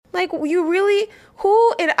like, you really,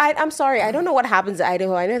 I'm sorry, I don't know what happens in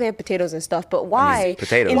Idaho. I know they have potatoes and stuff, but why?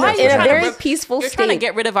 Potatoes. In That's a what very happens. peaceful You're state. trying to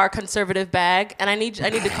get rid of our conservative bag, and I need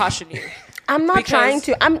to caution you. I'm not Because- trying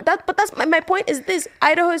to. But that's my point is this.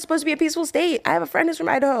 Idaho is supposed to be a peaceful state. I have a friend who's from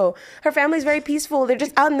Idaho. Her family's very peaceful. They're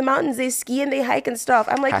just out in the mountains. They ski and they hike and stuff.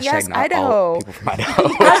 I'm like, yes, not Idaho. all people from Idaho.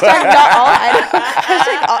 Hashtag not all Idaho.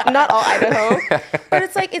 Hashtag not all Idaho. But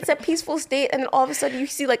it's like, it's a peaceful state, and then all of a sudden you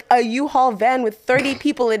see like a U-Haul van with 30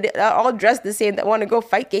 people in it, all dressed the same that want to go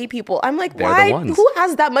fight gay people. I'm like, They're the why? ones. Who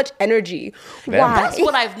has that much energy? Them. Why? That's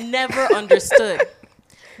what I've never understood.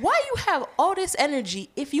 Why you have all this energy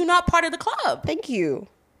if you're not part of the club? Thank you.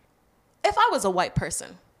 If I was a white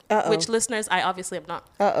person, which listeners, I obviously am not.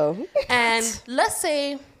 And let's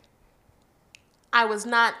say I was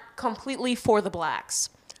not completely for the blacks.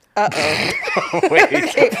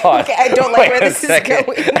 Wait, pause. Okay, I don't like where this is second.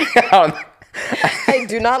 going. I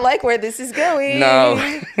do not like where this is going. No.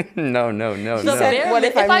 said, what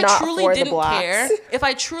if I'm I not truly for the didn't blacks? care, if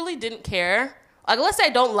I truly didn't care, like let's say I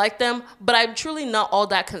don't like them, but I'm truly not all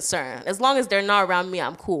that concerned. As long as they're not around me,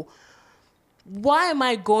 I'm cool. Why am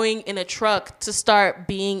I going in a truck to start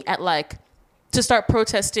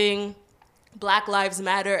protesting Black Lives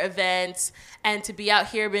Matter events and to be out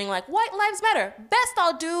here being like, White Lives Matter? Best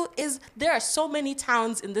I'll do is there are so many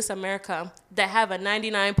towns in this America that have a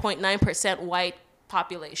 99.9% white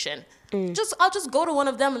population. I'll just go to one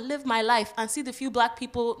of them and live my life and see the few Black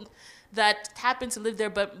people that happen to live there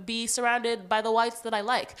but be surrounded by the whites that I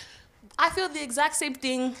like. I feel the exact same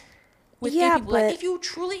thing with gay people. Like, if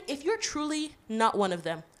you're truly not one of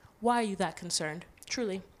them, why are you that concerned?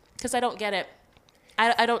 Truly. Because I don't get it.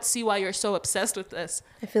 I don't see why you're so obsessed with this.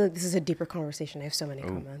 I feel like this is a deeper conversation. I have so many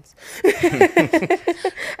comments. I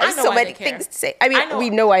have know so why many they care. things to say. I mean, we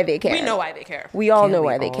know why they care. We know why they care. We all Can't know we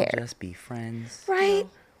why they all care. Just be friends. Right?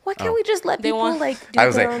 Why can't we just let people want- like do I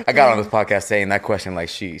was their like, own I got on thing? this podcast saying that question like,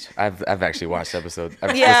 sheesh. I've actually watched episodes.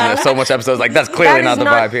 I've Yeah. listened to so much episodes. Like, that's clearly That is not the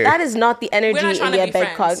vibe here. That is not the energy We're not in trying the to be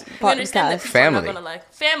Abeg friends. We understand that podcast. people are not Family. gonna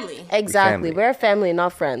like family. Exactly. Family. We're a family,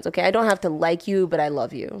 not friends. Okay, I don't have to like you, but I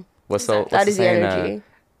love you. What's That is the saying, energy.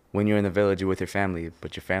 When you're in the village, you're with your family,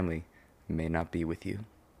 but your family may not be with you.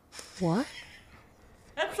 What?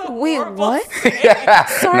 That's a Wait, horrible what? No,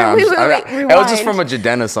 Sorry, I'm wait, just- wait, That was just rewind. from a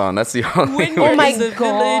Jadena song. That's the only When way. you're my in the God.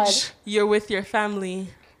 village, you're with your family.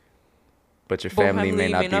 But your But family may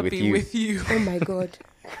not be with you. Oh my god.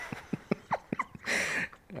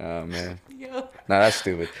 Oh, man. Yo, No, that's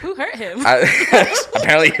stupid. who hurt him?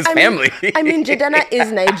 Apparently his family. I mean, Jadena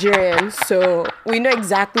is Nigerian, so we know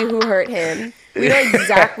exactly who hurt him. We know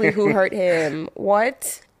exactly who hurt him.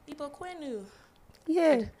 What? Igbo Kwenu.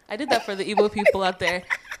 Yeah. I did that for the Igbo people out there.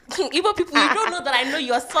 Igbo people, you don't know that I know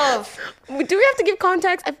yourself. Do we have to give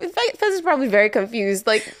context? I feel like Fez is probably very confused.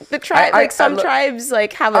 Like the tribe, like some tribes,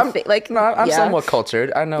 like have a thing. Like No, I'm yeah. somewhat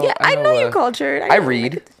cultured. I know. Yeah, I know you're cultured. I know.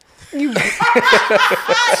 read. You.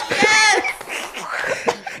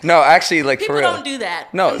 No, actually, like People for real. don't do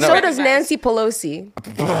that. No, no. So does Nancy Pelosi.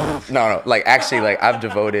 No. Like actually, like I've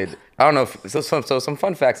devoted. I don't know. So some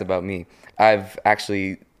fun facts about me. I've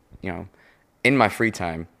actually, in my free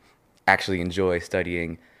time, actually enjoy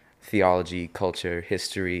studying theology, culture,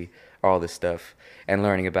 history, all this stuff, and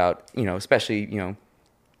learning about especially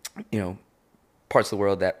parts of the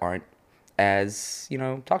world that aren't as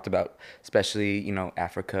talked about, especially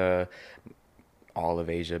Africa, all of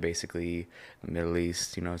Asia, basically, the Middle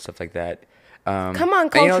East, stuff like that. Come on,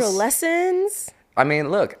 and, cultural lessons. I mean,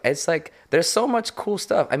 look, it's like there's so much cool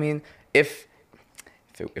stuff. I mean, if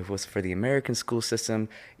it was for the American school system,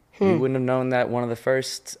 you wouldn't have known that one of the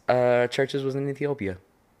first churches was in Ethiopia.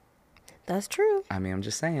 That's true. I mean, I'm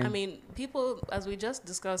just saying. I mean, people, as we just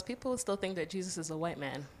discussed, people still think that Jesus is a white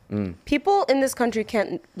man. People in this country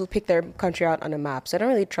can't pick their country out on a map, so I don't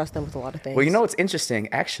really trust them with a lot of things. Well, what's interesting?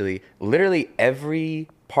 Actually, literally every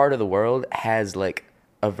part of the world has like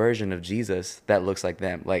a version of Jesus that looks like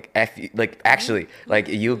them. Like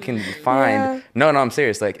you can find. Yeah. No, I'm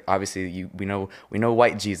serious. Like obviously, we know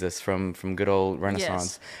white Jesus from good old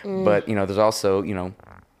Renaissance, but there's also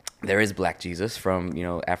there is black Jesus from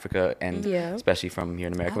Africa and especially from here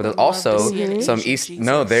in America. But there's also some East. Jesus.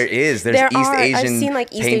 No, there's There East are. Asian I've seen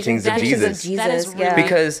like East paintings Asian of pictures Jesus. of Jesus. That is yeah. really-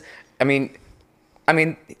 Because I mean,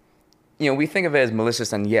 we think of it as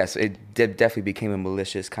malicious, and yes, it definitely became a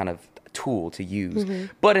malicious kind of tool to use.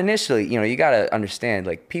 But initially, you gotta understand,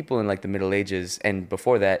 like people in like the Middle Ages and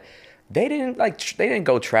before that, they didn't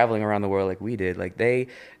go traveling around the world like we did. Like they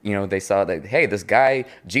saw that, hey, this guy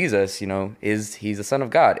Jesus, he's the Son of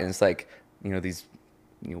God, and it's like these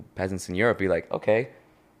peasants in Europe be like, okay,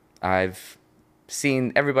 I've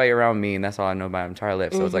seen everybody around me, and that's all I know my entire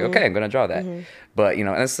life. So it's like, okay, I'm gonna draw that. But you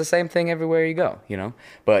know, and it's the same thing everywhere you go. You know,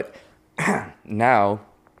 but now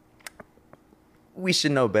we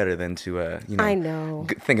should know better than to you know, I know.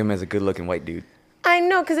 think of him as a good-looking white dude. I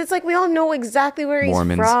know, because it's like we all know exactly where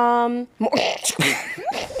Mormons. he's from.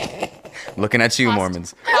 Looking at you,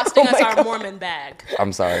 Mormons. Costing us my our God. Mormon bag.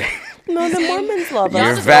 I'm sorry. No, the Mormons love Y'all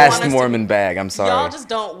Your us. just don't want vast us to Mormon bag. I'm sorry. Y'all just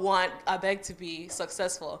don't want Abeg to be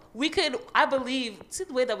successful. We could, I believe, see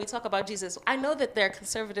the way that we talk about Jesus. I know that there are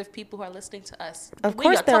conservative people who are listening to us. Of We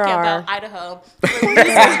course are there talking are. about Idaho. We're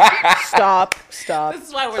losing- Stop. this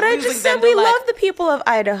is why we're But I losing just them. said we They're like, love the people of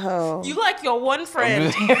Idaho. you like your one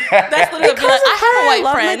friend. That's literally be Because like, of I how have a I white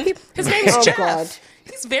love my friend. people. His name is Oh, Jeff. God.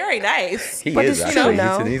 He's very nice. He But is it's actually. true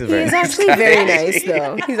now. He's a He very is nice actually guy. very nice,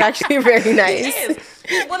 though. He's actually very He nice. is.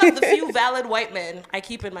 He's one of the few valid white men I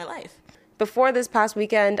keep in my life. Before this past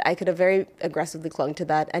weekend, I could have very aggressively clung to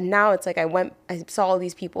that. And now it's like I saw all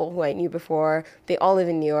these people who I knew before. They all live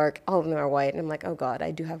in New York. All of them are white. And I'm like, oh, God, I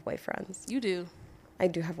do have white friends. You do. I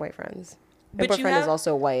do have white friends. My But you boyfriend is have-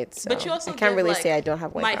 also white, so But you also I can't give, really like, say I don't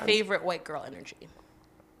have white my friends. favorite white girl energy.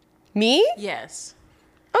 Me? Yes.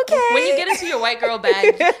 Okay. When you get into your white girl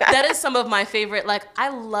bag, that is some of my favorite. Like, I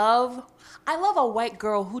love a white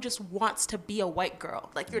girl who just wants to be a white girl.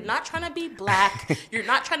 Like, you're not trying to be black. You're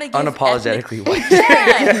not trying to give Unapologetically white.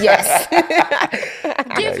 Yeah.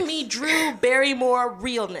 Yes. Give me Drew Barrymore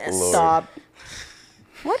realness. Lord. Stop.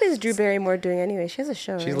 What is Drew Barrymore doing anyway? She has a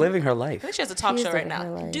show. She's right? living her life. I think she has a talk She is show right living her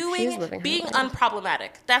now. life. She is living her Being life. unproblematic.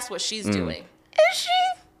 That's what she's doing. Is she?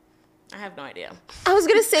 I have no idea. I was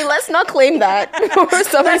gonna say, let's not claim that. Or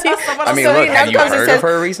somebody, I mean, somebody look, now have you comes and heard says- of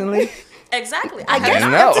her recently? Exactly. I guess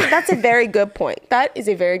No. that's a very good point. That is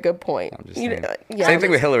a very good point. I'm just You saying. know, yeah. Same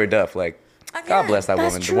thing with Hillary Duff. Like, God Again, bless that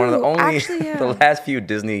that's woman. One of the true. only, Actually, yeah. the last few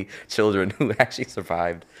Disney children who actually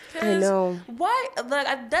survived. I know. Why?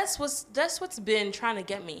 Like, that's what's been trying to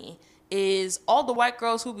get me is all the white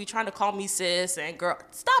girls who be trying to call me sis and girl.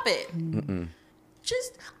 Stop it.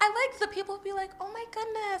 Just I like the people who be like, oh my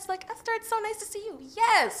goodness, like Esther, it's so nice to see you.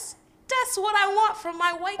 Yes. That's what I want from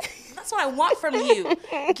my white. That's what I want from you.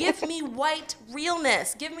 Give me white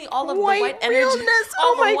realness. Give me all of the white energy. realness.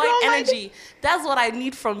 All Oh my the white God. energy. That's what I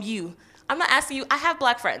need from you. I'm not asking you. I have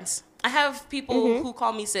black friends. I have people who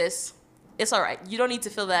call me sis. It's all right. You don't need to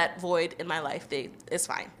fill that void in my life. It's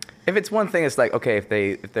fine. If it's one thing, it's like, okay, if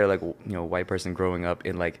they're like, you know, white person growing up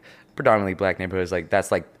in like predominantly black neighborhoods, like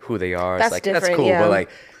that's like who they are. That's It's like different, that's cool, yeah. but like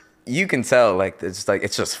you can tell like it's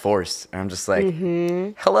just forced. And I'm just like,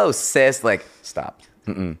 hello sis, like stop.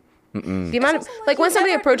 The amount of, Also, like when you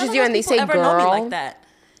somebody never- approaches none you of and they those people say ever girl, know me like that.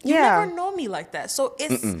 You Yeah. never know me like that. So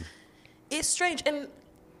it's strange. And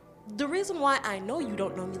the reason why I know you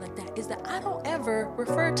don't know me like that is that I don't ever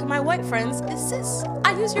refer to my white friends as sis.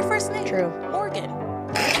 I use your first name. True. Morgan.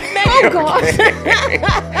 oh god,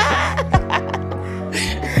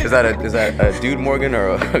 Is that a dude Morgan or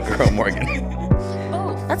a girl Morgan?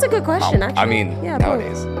 Both. that's a good question. Actually, I mean, yeah, both.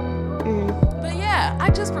 nowadays. But yeah, I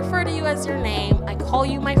just refer to you as your name. I call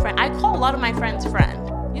you my friend. I call a lot of my friends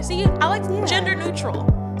friend. You see, I like gender neutral.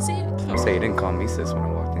 See, Say you didn't call me sis when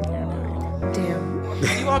I walked in here. No, Damn,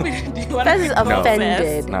 do you want me to do you want that me is to call offended.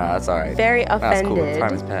 sis? nah, that's all right. Very That's cool. offended.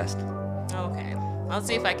 Time has passed. Okay, I'll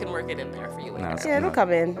see if I can work it in there for you later. Nah, it's- Yeah, it'll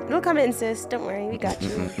come in. It'll come in, sis. Don't worry, we got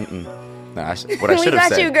you. Nah, what I we should got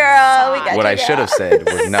have said. you, girl. We got What you, I should have said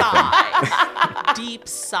was nothing. Sigh. Deep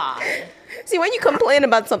sigh. See, when you complain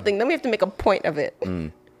about something, then we have to make a point of it.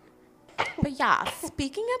 But yeah,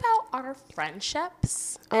 speaking about our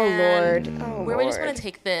friendships. Oh, and Lord. Oh, where we just Lord. want to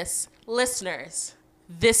take this, listeners,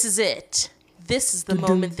 this is it. This is the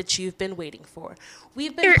moment that you've been waiting for.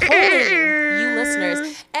 We've been polling you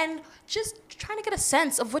listeners and just trying to get a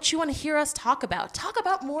sense of what you want to hear us talk about. Talk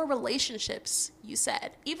about more relationships, you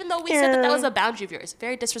said. Even though we said that was a boundary of yours.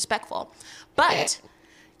 Very disrespectful. But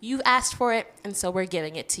you've asked for it, and so we're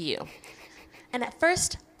giving it to you. And at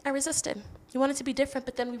first, I resisted. You wanted to be different,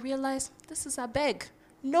 but then we realized this is Abeg.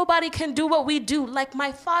 Nobody can do what we do. Like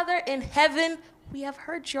my Father in heaven, we have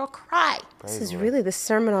heard your cry. This is really the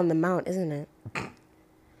Sermon on the Mount, isn't it?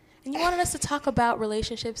 And you wanted us to talk about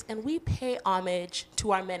relationships, and we pay homage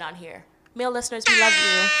to our men on here. Male listeners, we love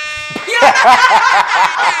you.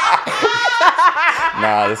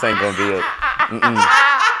 Nah, this ain't gonna be it.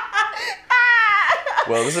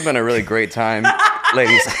 Well, this has been a really great time,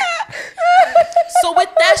 ladies. So with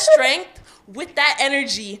that strength, with that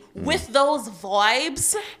energy, with those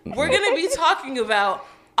vibes, we're going to be talking about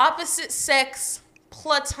opposite sex,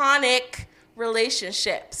 platonic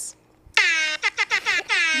relationships.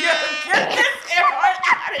 Yo, get this Aaron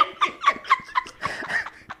out of here.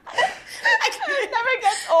 It never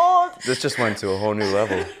gets old. This just went to a whole new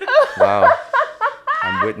level. Wow.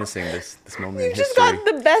 I'm witnessing this moment You in just history. got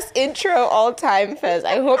the best intro all time, Fez.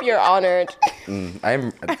 I hope you're honored.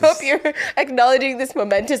 I Hope you're acknowledging this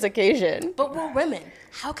momentous occasion. But we're women.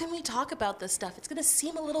 How can we talk about this stuff? It's gonna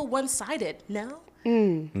seem a little one-sided, no?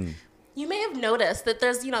 You may have noticed that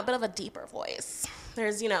there's, a bit of a deeper voice.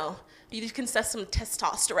 There's, you can sense some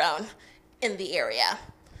testosterone in the area.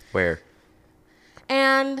 Where?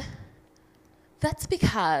 And that's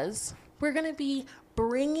because we're gonna be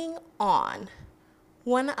bringing on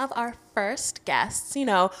one of our first guests.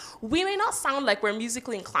 We may not sound like we're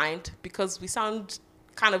musically inclined because we sound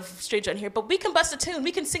kind of strange on here, but we can bust a tune,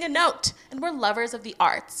 we can sing a note, and we're lovers of the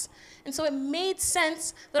arts. And so it made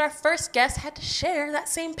sense that our first guest had to share that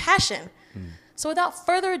same passion. So without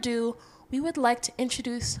further ado, we would like to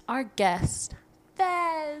introduce our guest,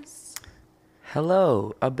 Fez.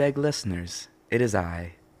 Hello, Abeg listeners. It is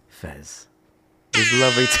I, Fez. It's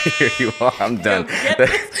lovely to hear you all. I'm done.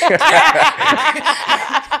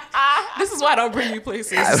 This is why I don't bring you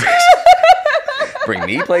places. Bring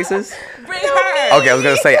me places? Bring her. Okay, I was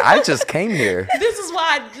going to say, I just came here. This is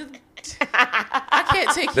why I can't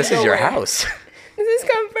take you This is your nowhere. house. This is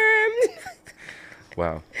confirmed.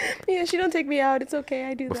 Wow. Yeah, she don't take me out. It's okay.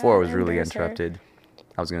 I do that. Before I was I really embarrass her. interrupted,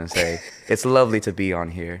 I was going to say, it's lovely to be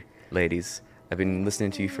on here, ladies. I've been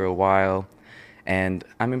listening to you for a while, and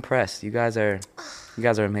I'm impressed. You guys are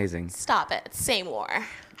amazing. Stop it. Say more.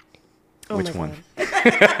 Oh Which my one?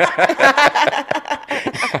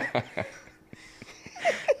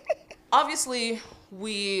 Obviously,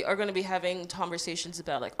 we are going to be having conversations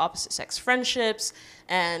about like opposite sex friendships,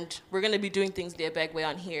 and we're going to be doing things the Abeg way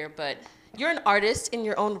on here, but you're an artist in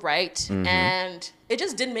your own right, and it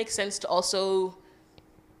just didn't make sense to also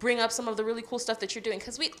bring up some of the really cool stuff that you're doing,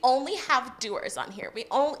 because we only have doers on here. We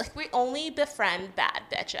only befriend bad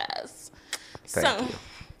bitches. Thank you.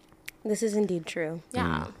 This is indeed true.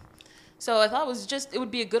 Yeah. So I thought it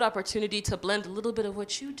would be a good opportunity to blend a little bit of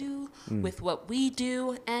what you do with what we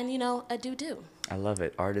do, and a do. I love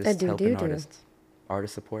it. A Artists do-do-do. helping artists.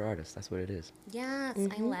 Artists support artists. That's what it is. Yes,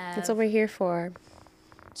 I love. That's what we're here for.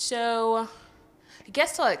 So, I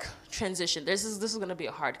guess to transition. This is gonna be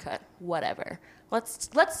a hard cut. Whatever. Let's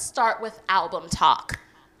start with album talk.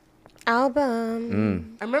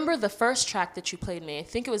 Album. I remember the first track that you played me. I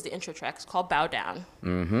think it was the intro track. It's called "Bow Down."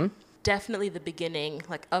 Mm-hmm. Definitely the beginning,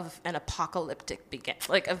 of an apocalyptic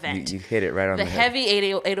event. You hit it right on The the head. heavy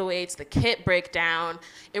 808s, the kit breakdown.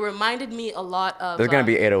 It reminded me a lot of. There's gonna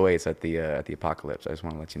be 808s at the apocalypse. I just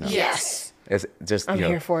want to let you know. Yes. It's just I'm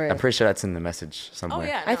here for it. I'm pretty sure that's in the message somewhere. Oh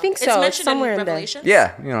yeah. I think It's so. It's mentioned somewhere in in there. Revelations.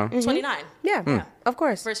 Yeah, 29, Yeah, of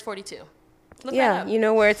course. verse 42. Look Yeah, that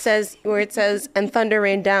up. where it says, and thunder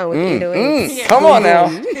rained down with 808s. Yeah. Come on now.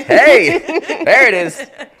 Hey, there it is.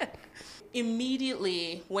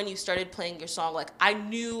 Immediately when you started playing your song, I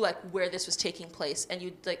knew where this was taking place,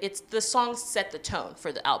 and it's the song set the tone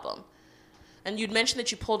for the album. And you'd mentioned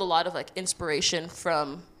that you pulled a lot of inspiration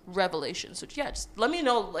from Revelations. So yeah, just let me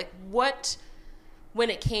know what when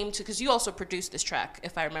it came to, because you also produced this track,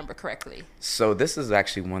 if I remember correctly. So this is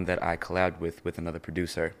actually one that I collabed with another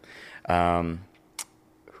producer,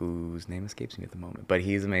 whose name escapes me at the moment, but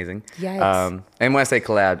he's amazing. Yikes. And when I say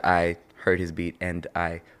collab, I heard his beat and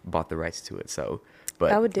I bought the rights to it. So, but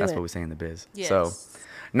That would do that's it. what we say in the biz. Yes. So,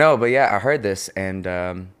 no, but yeah, I heard this and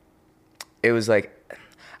it was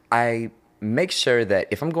I make sure that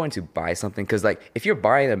if I'm going to buy something, because if you're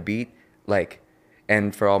buying a beat,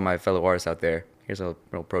 and for all my fellow artists out there, here's a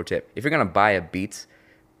real pro tip: if you're gonna buy a beat,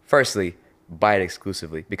 firstly, buy it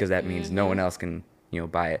exclusively, because that means no one else can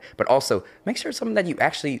buy it. But also make sure it's something that you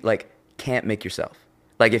actually can't make yourself.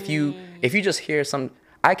 If you just hear some,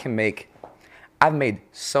 I've made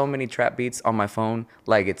so many trap beats on my phone,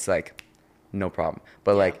 it's no problem.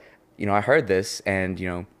 But I heard this and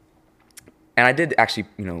and I did actually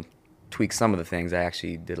tweak some of the things. I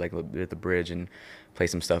actually did a little bit of the bridge and play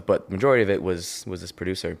some stuff, but the majority of it was this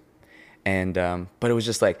producer. And but it was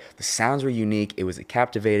just the sounds were unique. It was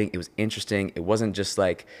captivating. It was interesting. It wasn't just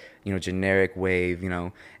generic wave,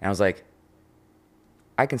 and I was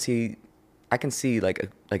I can see a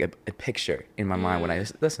picture in my mind when I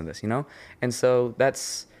listen to this, and so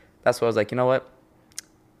that's why I was you know what,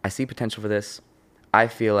 I see potential for this. I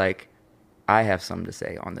feel like I have something to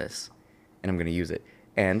say on this, and I'm gonna use it.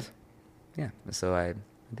 And yeah, so I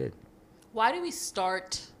did. Why do we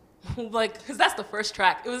start because that's the first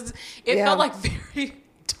track. It felt very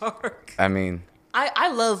dark. I mean,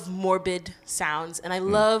 I love morbid sounds, and I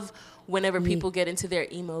love whenever people get into their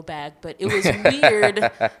emo bag, but it was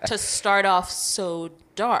weird to start off so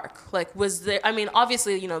dark. Like, was there, I mean,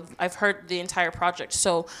 obviously, you know, I've heard the entire project,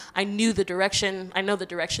 so I know the direction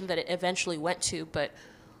that it eventually went to, but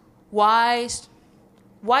why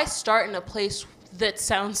start in a place that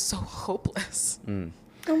sounds so hopeless?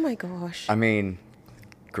 Oh my gosh. I mean,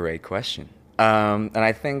 great question. And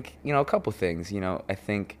I think, you know, a couple things, you know, I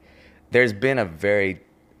think there's been a very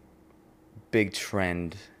big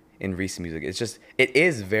trend in recent music.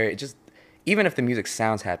 Even if the music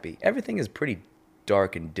sounds happy, everything is pretty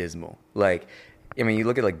dark and dismal. Like, I mean, you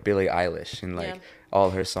look at like Billie Eilish and like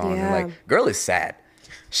all her songs, and like, girl is sad.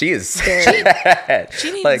 She is sad.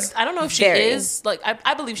 She needs, like, I don't know if she is, like,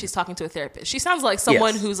 I believe she's talking to a therapist. She sounds like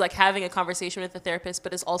someone who's like having a conversation with a therapist,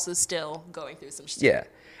 but is also still going through some shit. Yeah.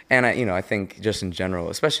 And I think just in general,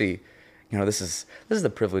 especially, you know, this is the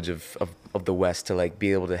privilege of the West to like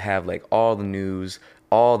be able to have like all the news,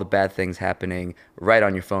 all the bad things happening right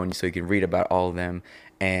on your phone, so you can read about all of them,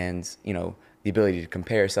 and, you know, the ability to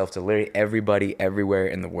compare yourself to literally everybody everywhere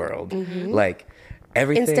in the world. Like,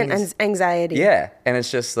 everything. Instant anxiety. Yeah. And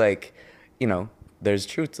it's just like, you know, there's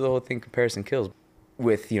truth to the whole thing, comparison kills.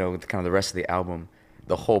 With, you know, kind of the rest of the album,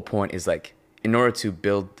 the whole point is like, in order to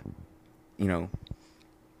build, you know,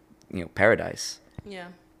 paradise,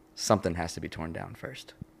 something has to be torn down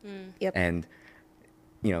first. Yep. And,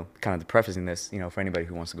 you know, kind of prefacing this, you know, for anybody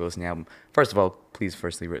who wants to go listen to the album, first of all, please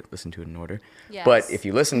firstly listen to it in order. Yes. But if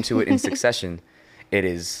you listen to it in succession, it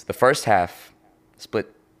is the first half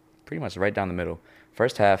split pretty much right down the middle.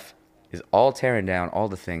 First half is all tearing down all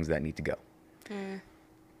the things that need to go.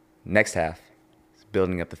 Next half is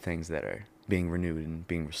building up the things that are being renewed and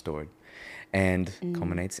being restored, and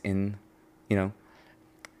culminates in, you know,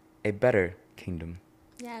 a better kingdom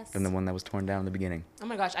than the one that was torn down in the beginning. Oh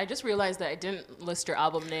my gosh, I just realized that I didn't list your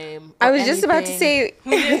album name. I was just about to say,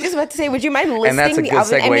 would you mind listing And that's a the good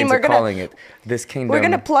album? segue into calling it This Kingdom. We're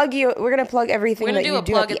gonna plug everything We're gonna that do you a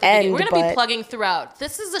do plug at the beginning. end. We're gonna be plugging throughout.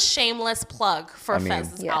 This is a shameless plug for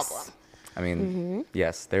Fez's album. I mean,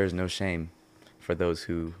 yes, there is no shame for those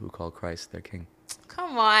who call Christ their King.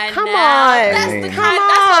 Come on, Come now. on. That's the kind.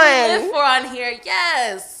 That's what we live for on here.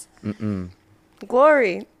 Yes.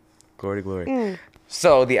 Glory. Glory to glory.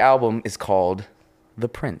 So the album is called The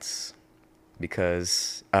Prince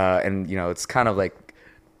because, and you know, it's kind of like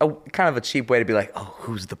a cheap way to be like, oh,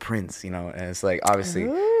 who's the prince? You know, and it's like, obviously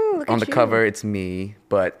on the cover it's me,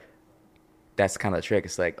 but that's kind of the trick.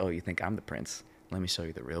 It's like, oh, you think I'm the prince? Let me show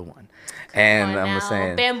you the real one. And I'm just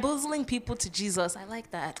saying, bamboozling people to Jesus. I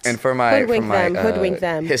like that. And for my hoodwink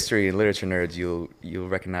them. History and literature nerds, you'll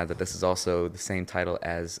recognize that this is also the same title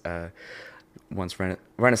as once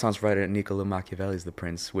Renaissance writer Niccolo Machiavelli's The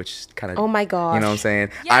Prince, which kind of, oh my gosh, you know what I'm saying?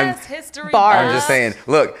 Yes, history. Bars. I'm just saying,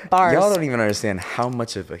 look, Bars. y'all don't even understand how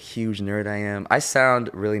much of a huge nerd I am. I sound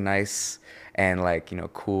really nice and like, you know,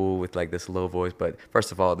 cool with like this low voice, but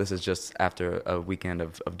first of all, this is just after a weekend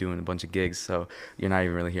of doing a bunch of gigs, so you're not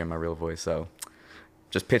even really hearing my real voice, so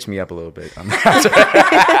just pitch me up a little bit.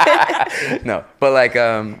 No, but like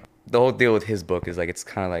the whole deal with his book is like, it's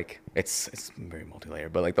kind of like, it's very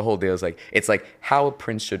multi-layered, but like the whole deal is like, it's like how a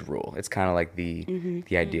prince should rule. It's kind of like the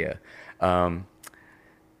idea.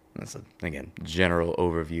 That's again, general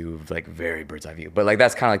overview of like very bird's eye view, but like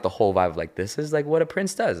that's kind of like the whole vibe of like, this is like what a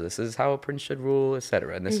prince does. This is how a prince should rule,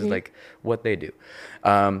 etc. And this is like what they do.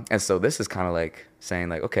 And so this is kind of like saying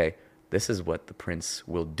like, okay, this is what the prince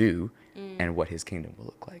will do and what his kingdom will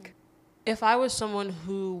look like. If I was someone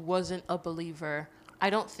who wasn't a believer, I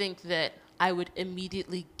don't think that I would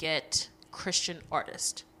immediately get Christian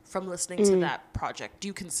artist from listening to that project. Do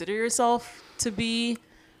you consider yourself to be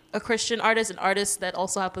a Christian artist, an artist that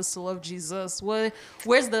also happens to love Jesus?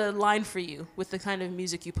 Where's the line for you with the kind of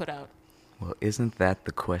music you put out? Well, isn't that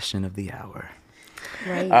the question of the hour?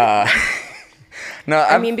 Right. No,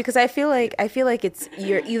 I mean, because I feel like it's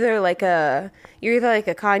you're either like a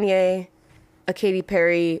Kanye, a Katy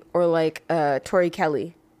Perry, or like a Tori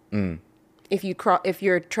Kelly. If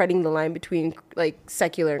you're treading the line between like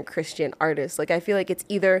secular and Christian artists, like I feel like it's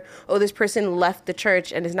either, oh, this person left the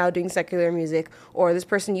church and is now doing secular music, or this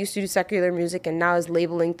person used to do secular music and now is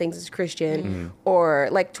labeling things as Christian, or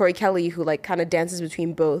like Tori Kelly, who like kind of dances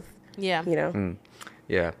between both. Yeah, you know.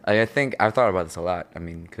 Yeah, I think I've thought about this a lot. I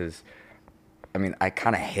mean, because I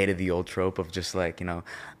kind of hated the old trope of just like, you know,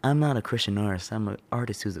 I'm not a Christian artist, I'm an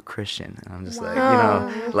artist who's a Christian. And I'm just like, you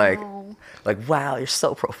know, like, wow, you're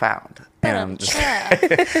so profound. And I'm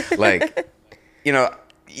just like, you know,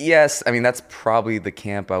 yes, I mean, that's probably the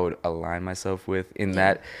camp I would align myself with in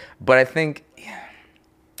that. But I think,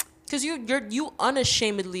 Because you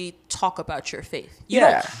unashamedly talk about your faith. You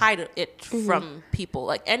Yeah. don't hide it from people.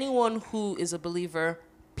 Like anyone who is a believer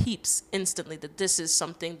peeps instantly that this is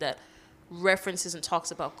something that references and talks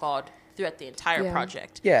about God throughout the entire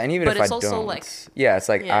project. Yeah, and even but if it's I also don't, like, it's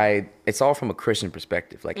like yeah. it's all from a Christian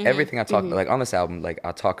perspective. Like everything I talk, like on this album, like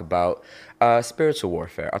I'll talk about spiritual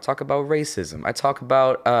warfare. I'll talk about racism. I talk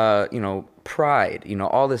about pride.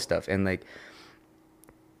 All this stuff, and like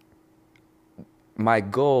my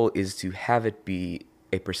goal is to have it be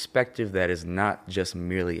a perspective that is not just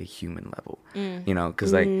merely a human level.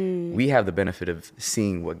 Because like we have the benefit of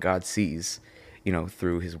seeing what God sees,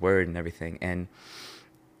 through His Word and everything, and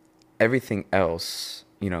everything else,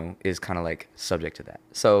 is kind of like subject to that.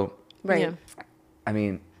 So, Right. Yeah. I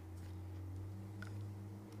mean,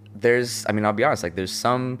 I'll be honest, like there's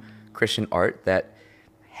some Christian art that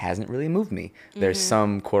hasn't really moved me. There's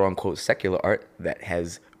some quote unquote secular art that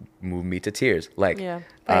has moved me to tears. Like, Yeah.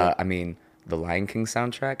 Right. The Lion King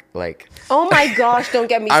soundtrack, like, Oh my gosh, don't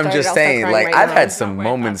get me started. I'm just I'll start saying, crying like, right I've now. had some Where I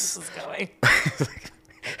thought moments, this was going.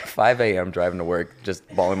 5 a.m. driving to work, just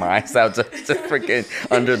bawling my eyes out to freaking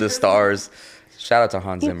Under the Stars. Shout out to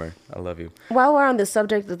Hans Zimmer. I love you. While we're on the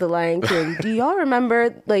subject of the Lion King, do y'all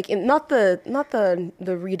remember like not the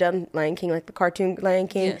redone Lion King, like the cartoon Lion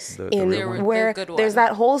King, Yes. The in real one? where The good there's one.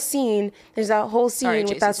 that whole scene. There's that whole scene Sorry,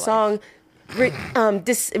 with that Jason's song,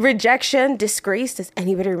 rejection, disgrace. Does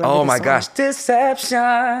anybody remember? Oh the my song? gosh,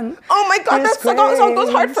 Deception. Oh my god, that song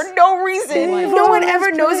goes hard for no reason. No one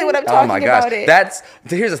ever knows what I'm Oh talking my gosh, about. It.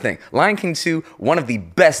 Here's the thing. Lion King 2, one of the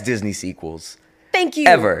best Disney sequels Thank you.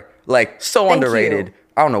 ever. Like, so Thank underrated. you.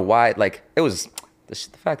 I don't know why. Like, it was the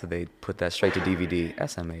fact that they put that straight to DVD.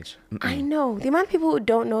 SMH. I know the amount of people who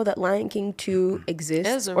don't know that Lion King 2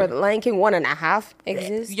 exists, Is a- or that Lion King 1.5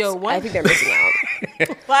 exists. Yo, what? I think they're missing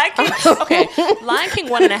out. Lion King, okay, Lion King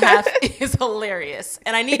 1.5 is hilarious,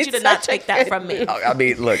 and I need you to It's not such a take that good from me. I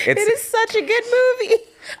mean, look, It is such a good movie.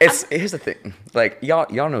 here's the thing. Like,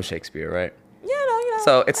 y'all know Shakespeare, right? Yeah, no, you know.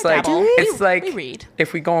 So it's I like dabble. it's we like read.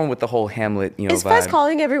 if we go on with the whole Hamlet, Is Fez vibe.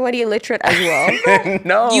 calling everybody illiterate as well?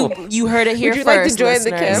 No. You heard it here Would you first. like to join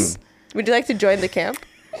the listeners. camp? Would you like to join the camp?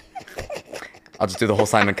 I'll just do the whole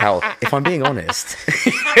Simon Cowell. If I'm being honest.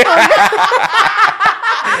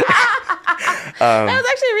 That was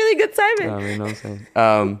actually a really good Simon. You know what I'm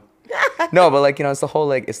saying? No, but like, it's the whole,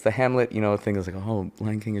 like, it's the Hamlet, thing. It's like, oh,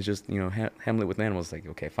 Lion King is just, Hamlet with animals. Like,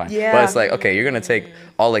 okay, fine. Yeah. But it's like, okay, you're going to take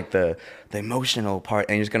all, like, the emotional part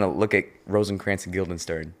and you're just going to look at Rosencrantz and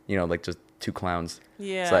Guildenstern, like just two clowns.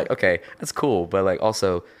 Yeah. It's like, okay, that's cool. But, like,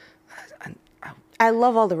 also, I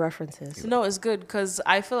love all the references. No, it's good because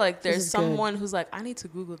I feel like there's is good. someone who's like, I need to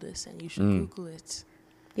Google this, and you should Google it.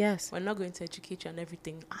 Yes. We're not going to educate you on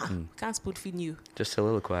everything. We can't spoon feed you. just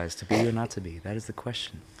soliloquize. To be or not to be? That is the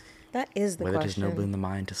question. That is the Whether it is question. noble in the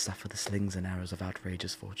mind to suffer the slings and arrows of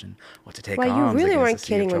outrageous fortune, or to take Well, you arms really against weren't the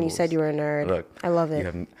sea of kidding when you troubles. said you were a nerd. Look, I love you it.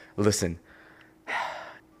 have, listen,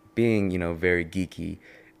 being, very geeky,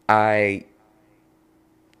 I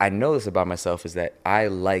know this about myself is that I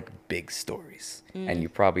like big stories. And you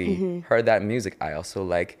probably heard that in music. I also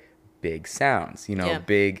like big sounds, Yeah.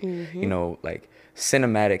 big, like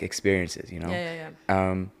cinematic experiences,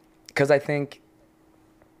 Yeah. Because I think,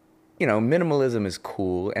 minimalism is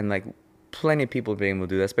cool, and like plenty of people being able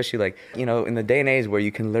to do that, especially like, in the day and age where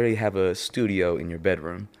you can literally have a studio in your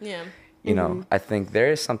bedroom. Yeah. I think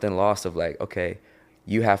there is something lost of like, okay,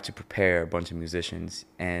 you have to prepare a bunch of musicians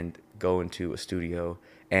and go into a studio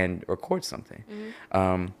and record something.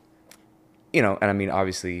 And I mean,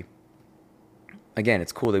 obviously, again,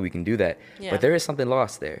 it's cool that we can do that, Yeah. but there is something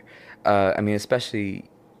lost there. I mean, especially,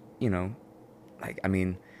 like, I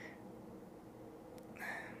mean,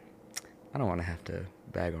 I don't want to have to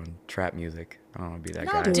bag on trap music. I don't want to be that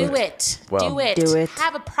guy. No, do but- it. Well, do it. do it.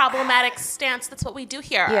 Have a problematic stance. That's what we do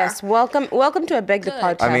here. Yes. Welcome to Abeg the Good.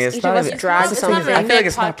 podcast. I mean, it's Each not of us even- drag it's not even- I something. feel like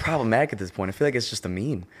it's Big not problematic at this point. I feel like it's just a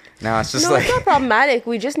meme. Now it's just No, like it's not problematic.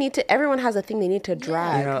 We just need to. Everyone has a thing they need to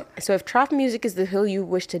drag. You know- So if trap music is the hill you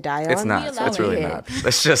wish to die on, it's not. allow It's really it. not.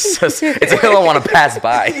 It's just it's a hill I want to pass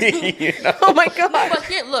by. Oh my god. But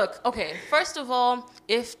here, look. Okay. First of all,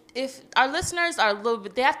 if our listeners are a little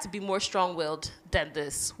bit, they have to be more strong-willed than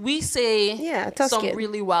this. We say tough some skin.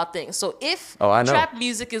 really wild things. So if Oh, I know. trap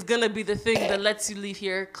music is gonna be the thing that lets you leave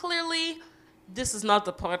here, clearly, this is not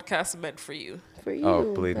the podcast meant for you. For you,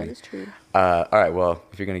 Oh, believe that me. is true. All right. Well,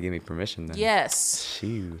 if you're gonna give me permission, then Yes.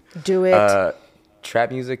 Shoot. Do it.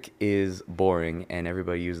 Trap music is boring and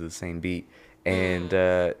everybody uses the same beat. And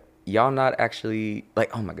y'all not actually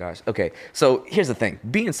like, oh my gosh. Okay, so here's the thing.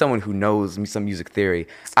 Being someone who knows some music theory,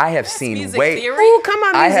 I have seen music way. theory? Ooh, come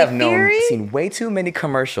on, I music have theory. seen way too many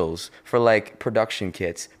commercials for like production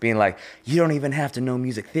kits being like, you don't even have to know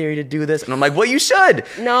music theory to do this, and I'm like, well, you should.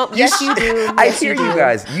 No, yes, you do. I Yes, hear you you do.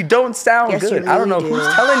 guys. You don't sound Yes, you good. I don't know really who's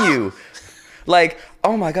do. telling you. Like,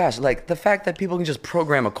 oh my gosh, like the fact that people can just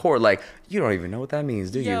program a chord, like you don't even know what that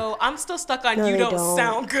means, do you? Yo, I'm still stuck on No, you they don't don't.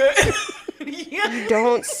 sound good. Yeah.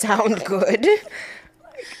 Don't sound good.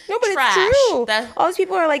 No, but Trash. it's true. That- All these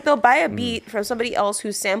people are like, they'll buy a beat from somebody else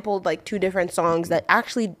who sampled like 2 different songs that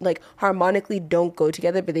actually like harmonically don't go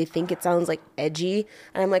together, but they think it sounds like edgy.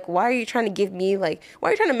 And I'm like, why are you trying to give me like, why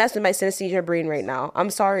are you trying to mess with my synesthesia brain right now?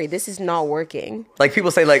 I'm sorry, this is not working. Like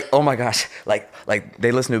people say, like, oh my gosh, like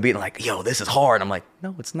they listen to a beat and like, yo, this is hard. I'm like,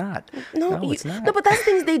 no, it's not. No, it's not. No, but that's the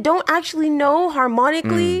thing is they don't actually know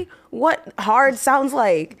harmonically what hard sounds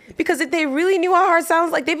like. Because if they really knew how hard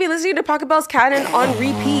sounds like, they'd be listening to Pocket Bell's Canon on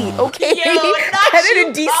repeat. Okay, Yo, not Canon you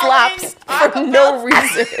and D calling slaps for Pocket no Bell's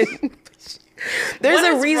reason. There's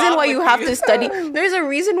What a is reason wrong why you with have you? to study. There's a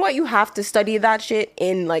reason why you have to study that shit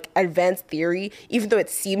in like advanced theory, even though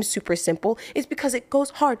it seems super simple. It's because it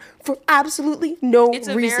goes hard for absolutely no It's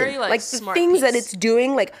a reason. very, like, the smart things that piece. it's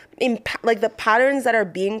doing, like like the patterns that are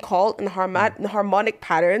being called and the harmonic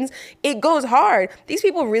patterns, it goes hard. These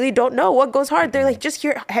people really don't know what goes hard. They're like just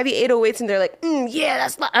hear heavy 808s and they're like, yeah,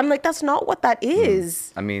 that's not. I'm like, that's not what that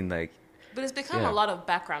is. I mean, like, But it's become Yeah. a lot of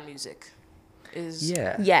background music. Is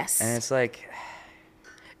yeah. Yes. And it's like,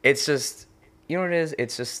 it's just, you know what it is?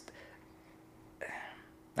 It's just,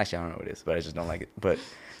 actually, I don't know what it is, but I just don't like it. But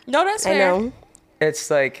No, that's I fair. know. it's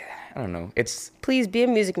like, I don't know. It's Please be a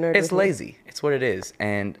music nerd. it's with me. lazy. It's what it is.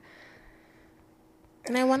 And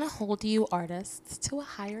And I want to hold you artists to a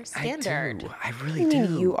higher standard. I really mean,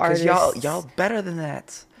 do. you 'Cause artists? y'all better than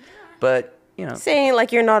that. But, you know. Saying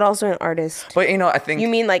like you're not also an artist. But, you know, I think. You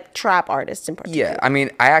mean like trap artists in particular? Yeah, I mean,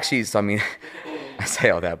 I say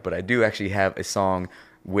all that, but I do actually have a song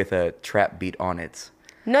with a trap beat on it.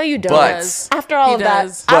 No, you don't. But- After all He of that,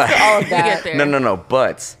 does. after all of We get that, there. No,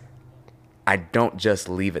 but I don't just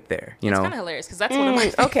leave it there, you It's know? kind of hilarious because that's one of my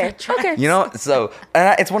favorite okay, tracks. okay. You know, so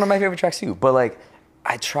it's one of my favorite tracks too, but like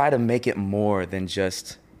I try to make it more than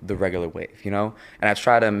just the regular wave, you know? And I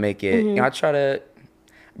try to make it, you know, I try to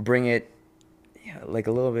bring it like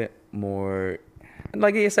a little bit more,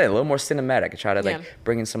 like you said, a little more cinematic. I try to like Yeah.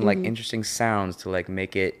 bring in some like interesting sounds to like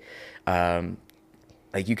make it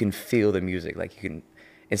like you can feel the music, like you can,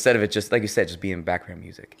 instead of it just like you said, just being background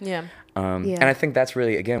music. Yeah. Yeah. And I think that's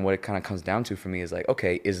really, again, what it kind of comes down to for me is like,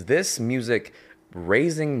 okay, is this music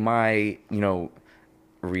raising my, you know,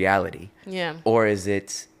 reality? Yeah. Or is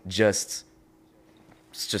it just,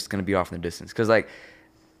 it's just going to be off in the distance? Because like,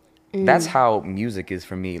 that's how music is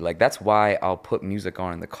for me. Like, that's why I'll put music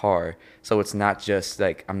on in the car. So it's not just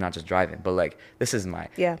like, I'm not just driving, but like, this is my,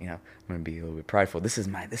 Yeah. you know, I'm going to be a little bit prideful. This is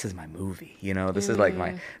my movie, you know, this is like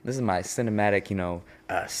this is my cinematic, you know,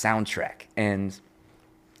 soundtrack. And,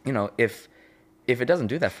 you know, if it doesn't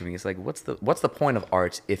do that for me, it's like, what's the point of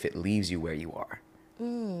art if it leaves you where you are?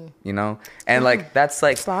 You know? And like, that's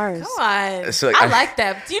like, Bars. Come on. So, like, I like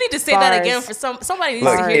that. You need to say that again Bars. for somebody needs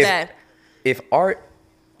Look, to hear that. if art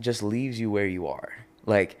just leaves you where you are,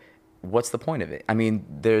 like, what's the point of it? I mean,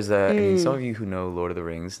 I mean, some of you who know Lord of the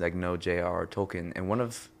Rings, like, know J.R.R. Tolkien, and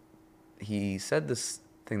he said this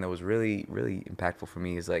thing that was really, really impactful for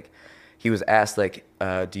me is like, he was asked like,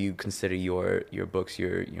 do you consider your books,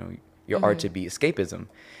 your art to be escapism?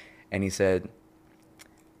 And he said,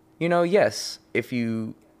 you know, yes, if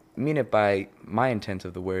you mean it by my intent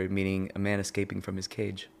of the word, meaning a man escaping from his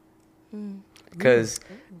cage. Because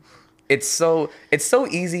it's so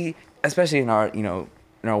easy, especially in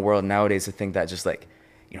our world nowadays, to think that just like,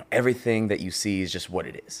 you know, everything that you see is just what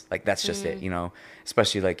it is. Like, that's just it, you know,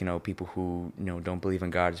 especially like, you know, people who, you know, don't believe in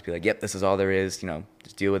God, just be like, yep, this is all there is, you know,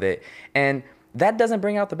 just deal with it. And that doesn't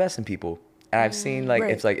bring out the best in people. And I've seen like,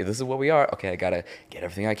 Right. it's like, if this is what we are, okay, I gotta get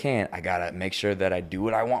everything I can. I gotta make sure that I do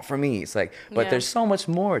what I want for me. It's like, but Yeah. there's so much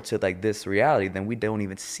more to like this reality than we don't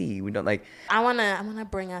even see. We don't like, I wanna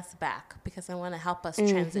bring us back because I wanna help us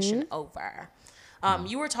transition over.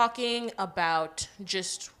 You were talking about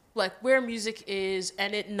just like where music is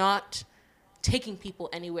and it not taking people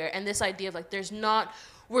anywhere, and this idea of like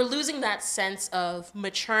we're losing that sense of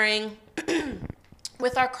maturing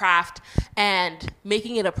with our craft and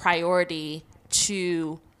making it a priority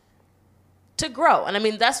to grow. And I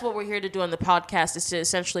mean, that's what we're here to do on the podcast, is to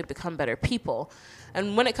essentially become better people.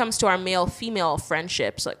 And when it comes to our male-female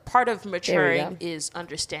friendships, like part of maturing is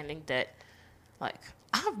understanding that, like,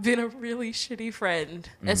 I've been a really shitty friend,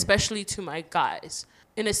 especially to my guys.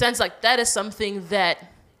 In a sense, like, that is something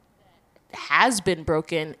that has been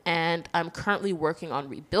broken, and I'm currently working on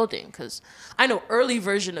rebuilding, because I know early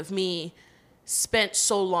version of me spent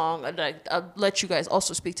so long, and I'll let you guys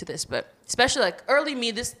also speak to this, but especially like early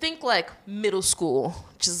me, think like middle school,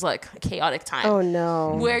 which is like a chaotic time. Oh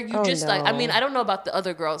no. Where you like, I no. mean, I don't know about the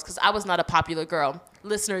other girls, because I was not a popular girl.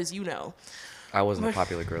 Listeners, you know. I wasn't a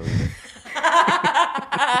popular girl either.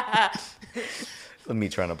 Me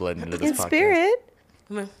trying to blend into this podcast.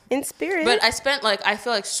 In spirit. But I spent I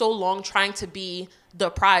feel like so long trying to be the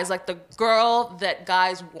prize, like the girl that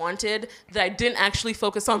guys wanted, that I didn't actually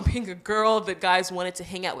focus on being a girl that guys wanted to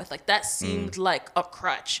hang out with. Like that seemed like a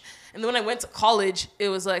crutch. And then when I went to college, it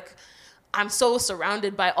was like, I'm so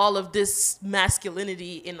surrounded by all of this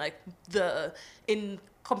masculinity in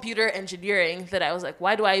computer engineering that I was like,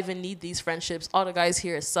 why do I even need these friendships? All the guys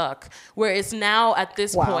here suck. Where it's now at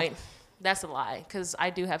this point, that's a lie, because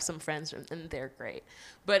I do have some friends and they're great.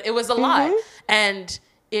 But it was a lie. And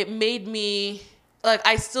it made me, like,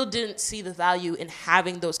 I still didn't see the value in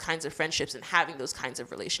having those kinds of friendships and having those kinds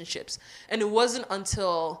of relationships. And it wasn't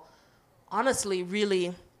until, honestly,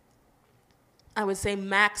 really, I would say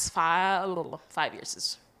max 5 years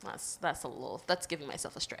is, that's giving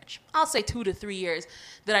myself a stretch. I'll say 2 to 3 years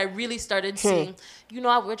that I really started seeing, you know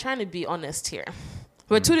what, we're trying to be honest here.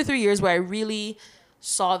 But 2 to 3 years where I really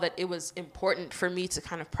saw that it was important for me to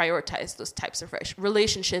kind of prioritize those types of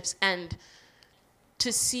relationships and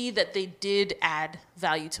to see that they did add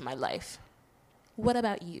value to my life. What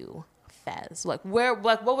about you, Fez? Like, what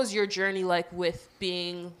was your journey like with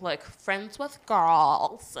being like friends with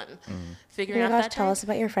girls and figuring out that? Tell us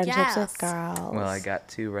about your friendships with girls. Well, I got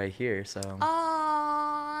 2 right here, so.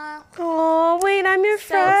 Aww. Oh, wait, I'm your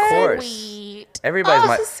friend. Of course. Sweet. Everybody's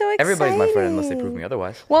my so everybody's my friend unless they exciting. prove me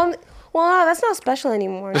otherwise. Well, no, that's not special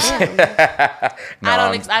anymore. Damn. No,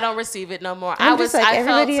 I don't receive it no more. I'm just like I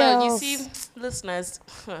felt everybody so. You else. see, listeners,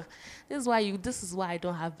 this is why I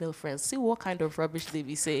don't have male friends. See what kind of rubbish they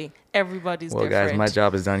be saying. Everybody's well, different. guys, my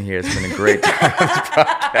job is done here. It's been a great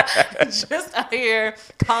time. Just out here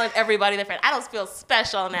calling everybody their friend. I don't feel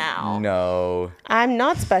special now. No. I'm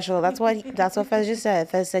not special. That's what Fez just said.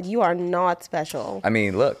 Fez said you are not special. I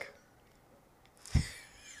mean, look.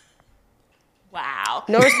 Wow.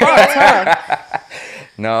 No response, huh?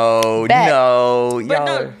 No, Bet. no. But y'all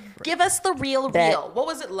no, give us the real. Bet. What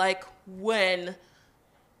was it like when?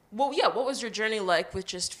 Well, yeah. What was your journey like with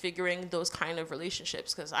just figuring those kind of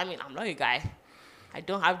relationships? Because I mean, I'm not a guy. I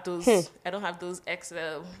don't have those. I don't have those X.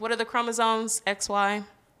 What are the chromosomes? XY.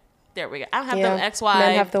 There we go. I don't have them XY.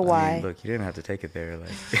 Men have the I Y. mean, look, you didn't have to take it there. Like,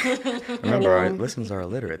 remember, our listeners are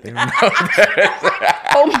illiterate. They don't know.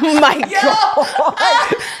 Oh my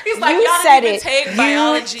God. He's like, You y'all said don't even it. take You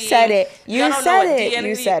biology. said it. You Y'all don't know said what it.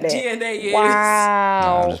 You said it. DNA is. Wow.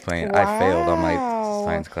 No, I'm just playing. I failed on my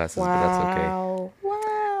science classes, but that's okay.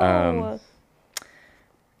 Wow.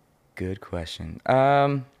 Good question.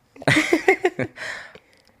 I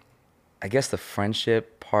guess the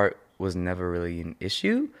friendship part was never really an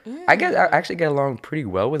issue. I actually get along pretty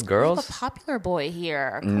well with girls. Like a popular boy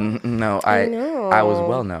here. No, I I know. was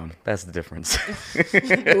well known. That's the difference.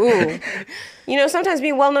 Ooh. You know, sometimes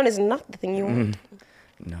being well known is not the thing you want.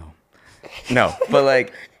 No, but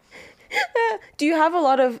like, Do you have a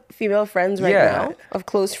lot of female friends right Yeah. now? Of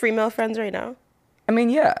close female friends right now? I mean,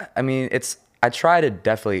 yeah. I mean, I try to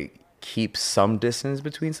definitely keep some distance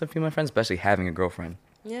between some female friends, especially having a girlfriend.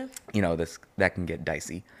 Yeah. You know, that can get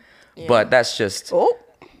dicey. Yeah. But that's just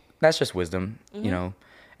wisdom, Mm-hmm. you know.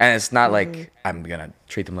 And it's not like I'm gonna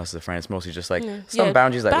treat them less as a friend. It's mostly just like some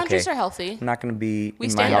boundaries. Like, boundaries okay, are healthy. I'm not gonna be We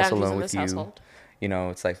in my stand house boundaries alone in with this you. household. You know,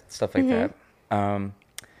 it's like stuff like that.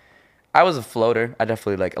 I was a floater. I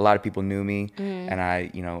definitely, like, a lot of people knew me, and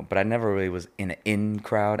I, you know, but I never really was in an in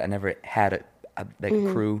crowd. I never had a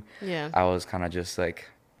crew. Yeah. I was kind of just like,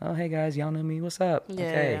 oh, hey guys, y'all know me. What's up? Yeah,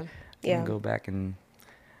 Okay. yeah. And go back and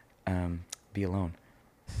be alone.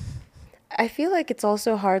 I feel like it's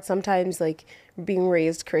also hard sometimes, like, being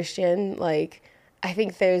raised Christian. Like, I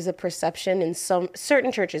think there's a perception in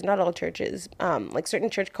certain churches, not all churches, like certain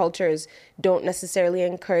church cultures don't necessarily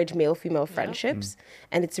encourage male-female friendships.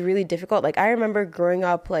 And it's really difficult. Like, I remember growing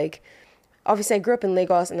up, like, obviously I grew up in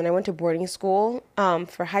Lagos, and then I went to boarding school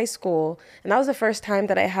for high school. And that was the first time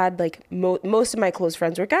that I had, like, most of my close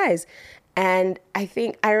friends were guys. And I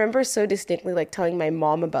think I remember so distinctly, like, telling my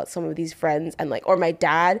mom about some of these friends and, like, or my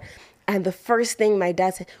dad. And the first thing my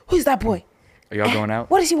dad said, "Who's that boy? Are y'all going out?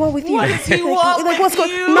 What does he want with you? What does he want like, with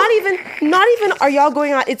what's you? Not even are y'all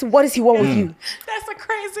going out? It's what does he want with you? That's a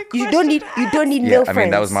crazy question. You don't need Yeah, male I friends.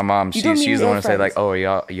 mean, that was my mom. You don't need She's the male one to say, like, friends. oh,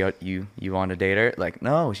 you want to date her? Like,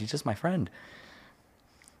 no, she's just my friend.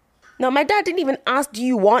 No, my dad didn't even ask, do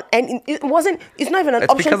you want, and it's not even an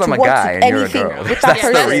It's option because to I'm a want guy and you're a anything girl. with that That's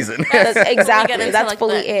the person. reason. That's We exactly, get into, that's like,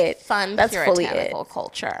 fully the it. Fun, That's fully it. puritanical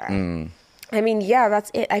culture. I mean, yeah,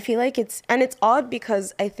 that's it. I feel like it's odd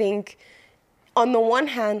because I think on the one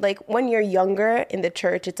hand, like when you're younger in the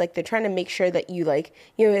church, it's like they're trying to make sure that you like,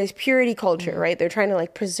 there's purity culture, right? They're trying to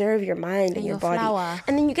like preserve your mind and your body. flower.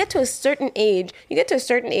 And then you get to a certain age,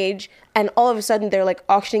 and all of a sudden they're like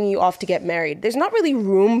auctioning you off to get married. There's not really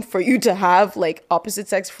room for you to have like opposite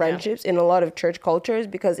sex friendships in a lot of church cultures,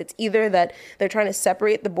 because it's either that they're trying to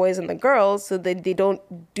separate the boys and the girls so that they don't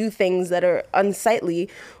do things that are unsightly.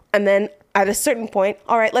 And then at a certain point,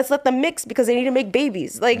 all right, let's let them mix because they need to make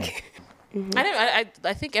babies. Like...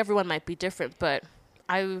 I think everyone might be different, but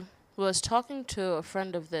I was talking to a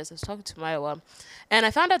friend of this. I was talking to Maiwa, and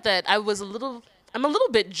I found out that I'm a little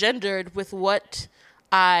bit gendered with what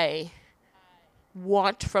I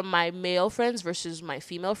want from my male friends versus my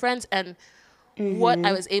female friends, and what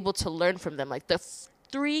I was able to learn from them. Like the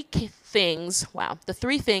three things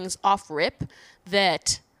off rip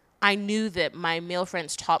that I knew that my male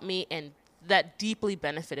friends taught me and that deeply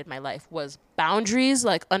benefited my life was boundaries,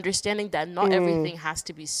 like understanding that not everything has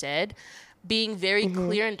to be said, being very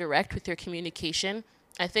clear and direct with your communication.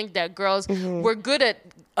 I think that girls, we're good at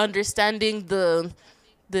understanding the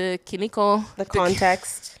kiniko. The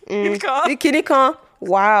context. Kiniko. The kiniko.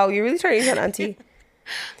 Wow, you're really trying to use an auntie.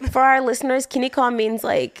 For our listeners, kiniko means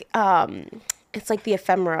like... it's like the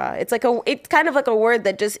ephemera. It's kind of like a word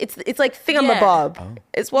that just, it's like thingamabob. Oh.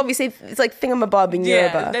 It's what we say, it's like thingamabob in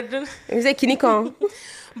Yoruba. We say kinikon.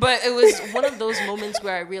 But it was one of those moments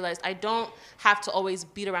where I realized I don't have to always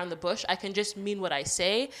beat around the bush. I can just mean what I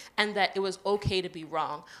say, and that it was okay to be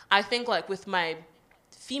wrong. I think like with my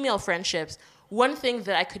female friendships, one thing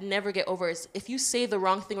that I could never get over is if you say the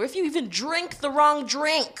wrong thing or if you even drink the wrong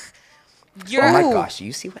drink. Oh my gosh,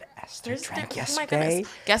 you see what Esther drank Oh my yesterday? goodness.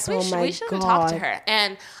 Guess we Oh should my even talk to God. her.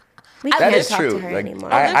 And We That can't is talk true. to her Like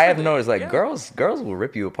anymore. I have noticed, like girls will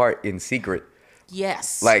rip you apart in secret.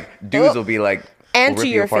 yes. Like dudes will be like, And will to rip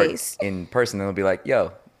you your apart face. in person. They'll be like,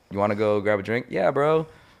 "Yo, you want to go grab a drink?" "Yeah, bro."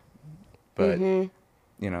 But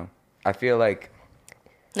I feel like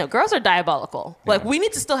no, girls are diabolical. Like we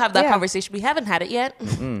need to still have that Yeah. conversation. We haven't had it yet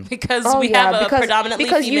because Oh, we yeah, have a because- predominantly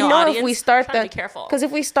because female you know audience. if we start Try to that, be careful. because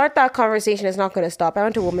if we start that conversation, it's not going to stop. I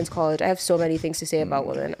went to women's college. I have so many things to say about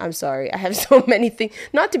women. I'm sorry. I have so many things.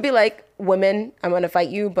 Not to be like, women, I'm going to fight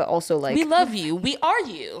you, but also like... we love you. We are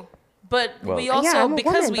you. But Well- we also, Yeah, I'm a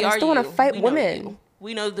because woman, we but I are still you, wanna fight we know women. you.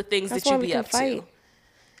 We know the things That's that why you we be can up fight. to.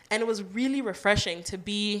 And it was really refreshing to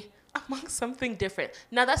be among something different.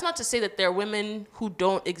 Now, that's not to say that there are women who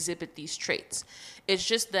don't exhibit these traits. It's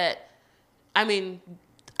just that, I mean,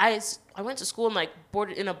 I went to school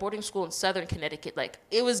in a boarding school in Southern Connecticut. Like,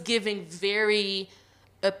 it was giving very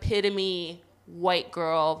epitome white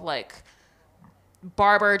girl, like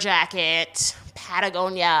Barber jacket,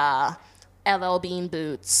 Patagonia, LL Bean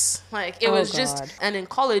boots. Like, it was God. just, and in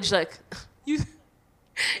college, like, you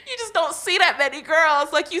just don't see that many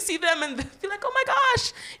girls. Like, you see them and be like, oh my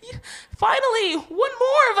gosh, finally, one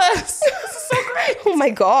more of us. This is so great. Oh my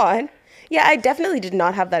God. Yeah, I definitely did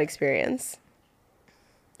not have that experience.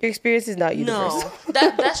 Your experience is not universal.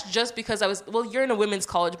 No, that's just because you're in a women's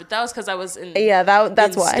college, but that was because I was in Yeah,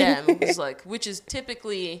 that's in why. STEM. It was like, which is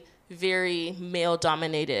typically very male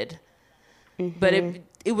dominated. But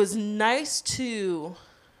it was nice to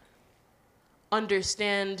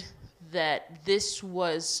understand that this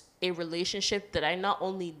was a relationship that I not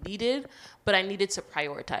only needed, but I needed to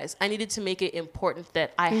prioritize. I needed to make it important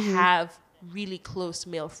that I have really close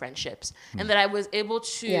male friendships and that I was able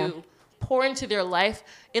to pour into their life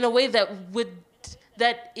in a way that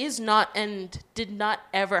is not and did not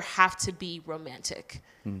ever have to be romantic.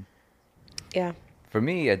 Yeah. for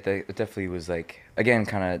me, it definitely was like, again,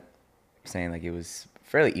 kind of saying like it was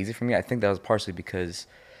fairly easy for me. I think that was partially because,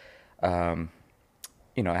 I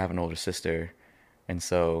have an older sister, and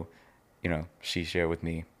so, she shared with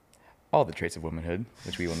me all the traits of womanhood,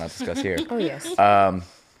 which we will not discuss here. Oh, yes.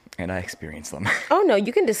 And I experienced them. Oh, no,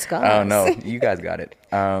 you can discuss. Oh, no, you guys got it.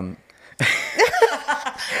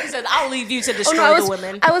 He said, "I'll leave you to Oh, destroy no, the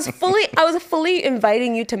women." I was fully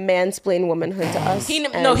inviting you to mansplain womanhood to us. He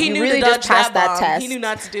and knew you to really dodge just passed that bomb. test. He knew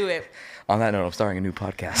not to do it. On that note, I'm starting a new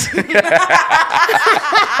podcast.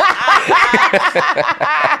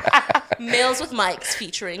 Males with Mics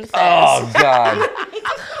featuring Fez. Oh, God.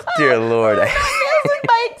 Dear Lord. Not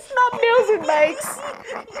Meals with Bikes.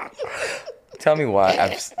 Tell me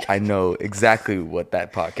why I know exactly what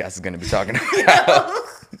that podcast is going to be talking about.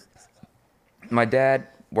 My dad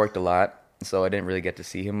worked a lot, so I didn't really get to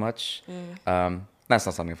see him much. That's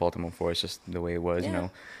not something to fault him for. It's just the way it was,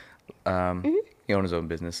 He owned his own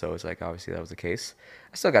business, so it's like obviously that was the case.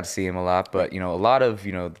 I still got to see him a lot, but a lot of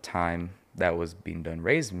the time that was being done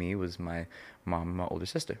raising me was my mom and my older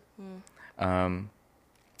sister. And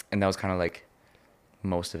that was kind of like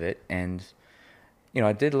most of it. And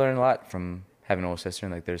I did learn a lot from having an older sister,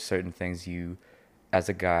 and like there's certain things you as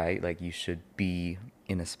a guy, like you should be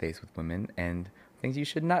in a space with women, and things you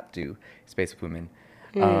should not do space with women.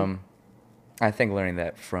 I think learning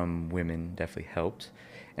that from women definitely helped,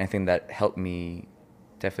 and I think that helped me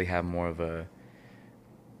definitely have more of a,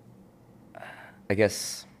 I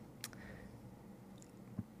guess,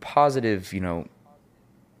 positive,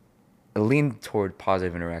 lean toward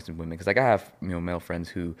positive interaction with women. Because like I have male friends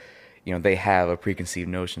who, they have a preconceived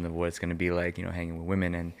notion of what it's going to be like, hanging with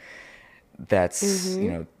women, and that's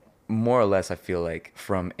more or less I feel like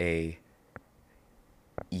from a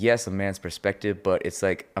man's perspective, but it's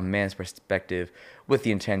like a man's perspective with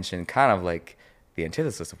the intention, kind of like the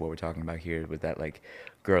antithesis of what we're talking about here, with that like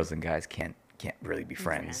girls and guys can't really be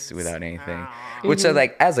friends without anything. Which are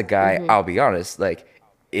like, as a guy, I'll be honest, like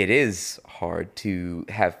it is hard to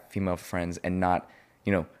have female friends and not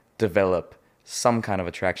develop some kind of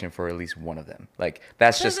attraction for at least one of them. Like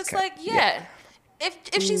that's just it's like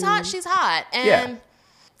if she's hot, she's hot, and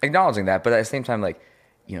acknowledging that, but at the same time, like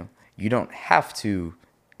you don't have to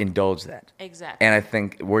indulge that. Exactly. And I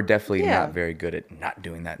think we're definitely not very good at not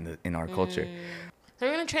doing that in our culture. So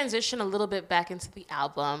we're going to transition a little bit back into the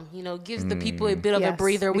album. Gives the people a bit of a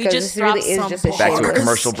breather. We because just this dropped really is some just a Back to a shameless-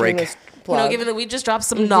 commercial break. shameless plug. given that we just dropped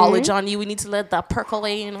some knowledge on you, we need to let that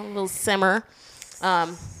percolate, a little simmer.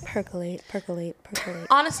 Percolate.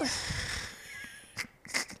 Honestly,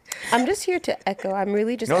 I'm just here to echo. I'm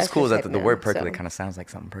really just. What's cool is that the now, word percolate so. kind of sounds like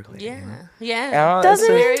something percolating. yeah. Doesn't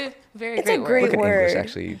Very, it? very It's great a word. great Look at word. English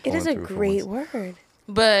actually It is a pulling through for great once. word.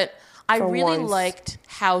 But I For really once. liked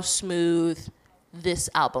how smooth this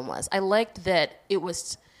album was. I liked that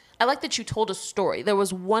you told a story. There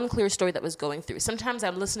was one clear story that was going through. Sometimes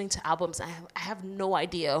I'm listening to albums and I have no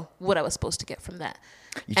idea what I was supposed to get from that.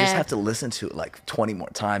 You just have to listen to it like 20 more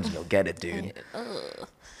times and you'll get it, dude.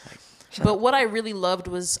 But what I really loved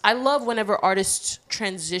was, I love whenever artists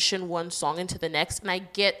transition one song into the next, and I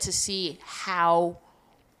get to see how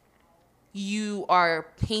you are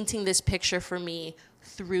painting this picture for me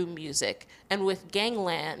through music. And with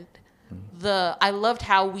Gangland, I loved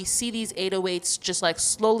how we see these 808s just like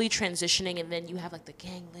slowly transitioning, and then you have like the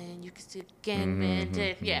Gangland, you can see Gangland,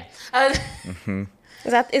 Is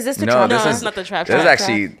this the No, trap? this No, is it's not the trap This is track.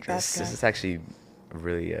 actually Trap this track. is actually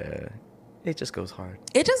really it just goes hard.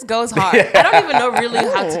 It just goes hard. I don't even know really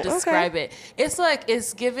how to describe it. It's like,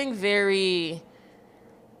 it's giving very,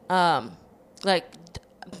 like,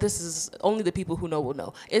 this is only the people who know will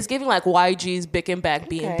know. It's giving like YG's Bickenback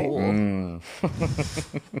being Okay. bull.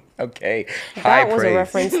 Okay. That was a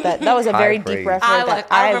reference that was a High very praise. deep reference.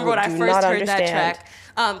 I remember when I do first not heard that understand.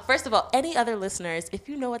 track. First of all, any other listeners, if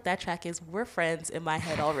you know what that track is, we're friends in my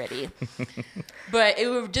head already. But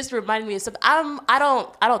it just reminded me of something. I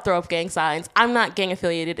don't throw up gang signs. I'm not gang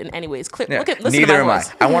affiliated in any ways. Yeah, Listen neither to my am I.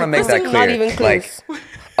 voice. I want to make that Listen, clear. not even Like close.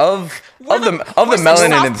 of We're the such melanin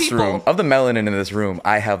soft in this people. room, of the melanin in this room,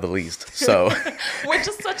 I have the least. So We're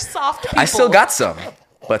just such soft people. I still got some,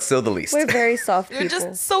 but still the least. We're very soft You're people.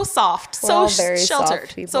 just so soft, We're so all very sheltered.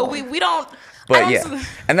 soft people. So we don't. But I yeah,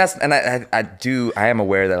 don't, I am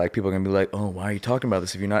aware that like people are gonna be like, oh, why are you talking about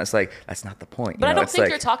this if you're not? It's like that's not the point. But I don't it's think like,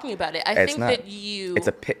 you're talking about it. I it's think not. that you. It's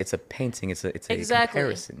a painting. It's a Exactly.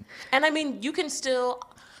 comparison. And I mean, you can still.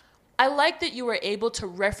 I like that you were able to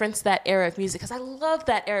reference that era of music, because I love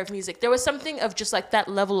that era of music. There was something of just like that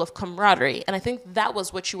level of camaraderie, and I think that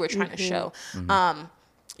was what you were trying to show.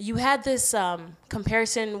 You had this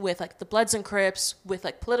comparison with like the Bloods and Crips, with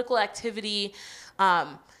like political activity,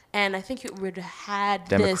 and I think you would have had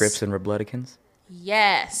this. Crips and Republicans.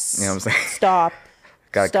 Yes. You know what I'm saying? Stop.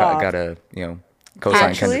 Stop. Gotta co-sign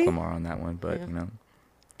Actually- Kendrick Lamar on that one, but shout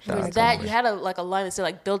out Was to that him. you had a line that said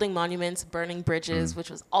like building monuments, burning bridges, which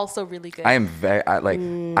was also really good. I am very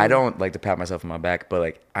I don't like to pat myself on my back, but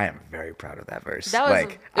like I am very proud of that verse. That was,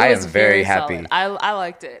 like it I was am very happy. solid. I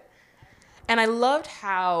liked it, and I loved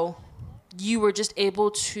how you were just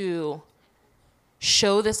able to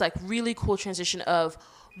show this like really cool transition of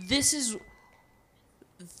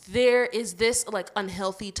there is this like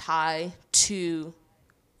unhealthy tie to,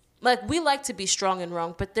 like, we like to be strong and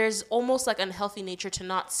wrong, but there's almost like unhealthy nature to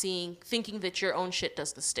not thinking that your own shit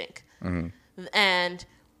does the stink. And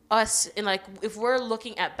us, and like, if we're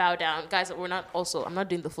looking at Bow Down, guys, I'm not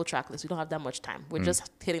doing the full track list. We don't have that much time. We're just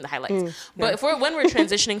hitting the highlights. But when we're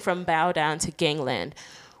transitioning from Bow Down to Gangland,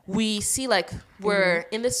 we see like we're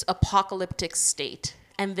in this apocalyptic state.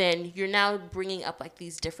 And then you're now bringing up like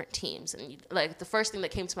these different teams. And like the first thing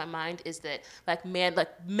that came to my mind is that like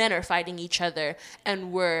men are fighting each other,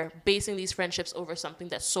 and we're basing these friendships over something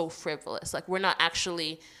that's so frivolous. Like we're not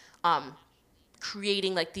actually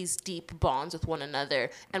creating like these deep bonds with one another,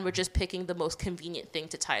 and we're just picking the most convenient thing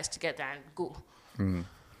to tie us together and go.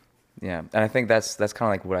 Yeah, and I think that's kind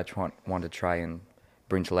of like what I want to try and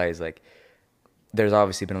bring to light is like, there's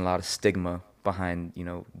obviously been a lot of stigma behind, you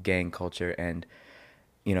know, gang culture, and,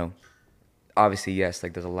 you know, obviously, yes,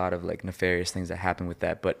 like there's a lot of like nefarious things that happen with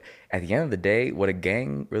that, but at the end of the day, what a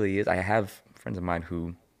gang really is, I have friends of mine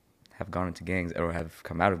who have gone into gangs or have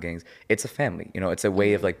come out of gangs. It's a family, you know, it's a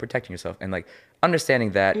way of like protecting yourself and like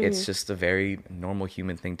understanding that it's just a very normal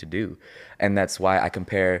human thing to do. And that's why I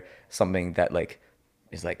compare something that like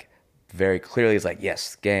is like very clearly is like,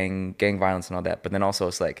 yes, gang violence and all that, but then also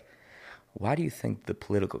it's like, why do you think the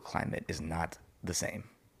political climate is not the same?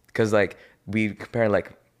 Because like we compare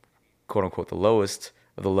like quote unquote the lowest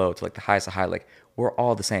of the low to like the highest of high, like we're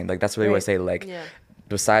all the same. Like that's really what I say, like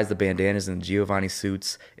besides the bandanas and Giovanni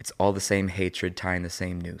suits, it's all the same hatred tying the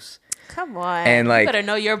same noose. Come on, and like you better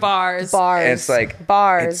know your bars. Bars. And it's like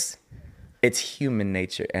bars. It's human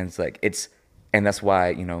nature, and it's like and that's why,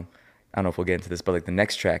 you know, I don't know if we'll get into this, but like the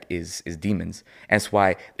next track is Demons, and it's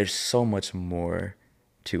why there's so much more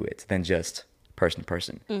to it than just person to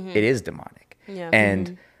person. It is demonic,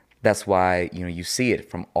 and that's why, you know, you see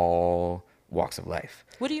it from all walks of life.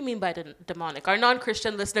 What do you mean by demonic? Our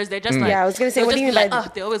non-Christian listeners, they're just like, yeah, I was gonna say, what do you mean by?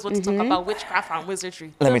 They always want to talk about witchcraft and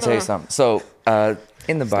wizardry. Let me tell you something. So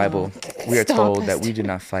in the Bible, we are told that we do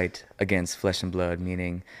not fight against flesh and blood,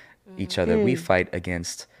 meaning each other. We fight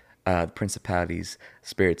against principalities,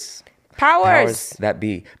 spirits, powers that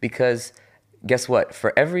be. Because guess what?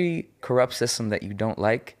 For every corrupt system that you don't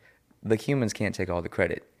like, the humans can't take all the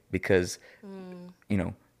credit, because you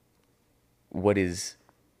know what is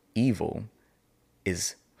evil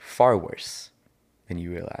is far worse than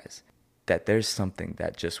you realize. That there's something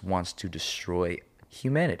that just wants to destroy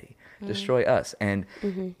humanity, destroy us, and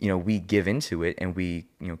you know, we give into it and we,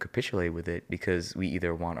 you know, capitulate with it because we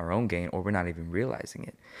either want our own gain or we're not even realizing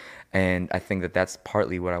it. And I think that that's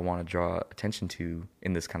partly what I want to draw attention to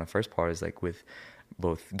in this kind of first part, is like with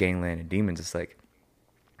both Gangland and Demons. It's like,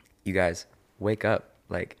 you guys wake up.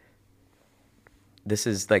 Like, this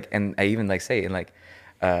is like, and I even like say in like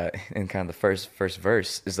in kind of the first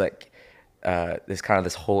verse is like this kind of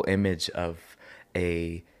this whole image of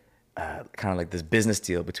a kind of like this business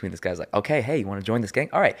deal between this guy's like, okay, hey, you want to join this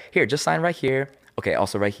gang? All right, here, just sign right here. Okay,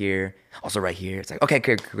 also right here, also right here. It's like, okay,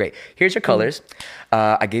 great. Here's your colors.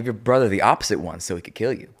 I gave your brother the opposite one so he could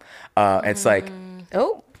kill you. It's like,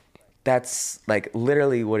 that's like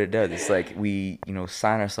literally what it does. It's like we, you know,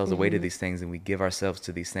 sign ourselves away to these things, and we give ourselves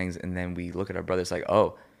to these things, and then we look at our brothers like,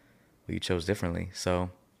 oh, well, you chose differently, so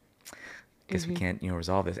I guess we can't, you know,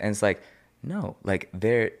 resolve this. And it's like, no, like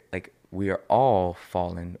they're like, we are all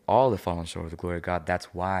fallen, all have fallen short of the glory of God. That's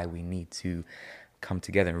why we need to come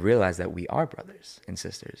together and realize that we are brothers and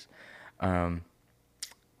sisters. That's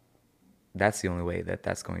the only way that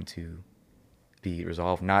that's going to be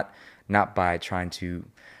resolved. Not by trying to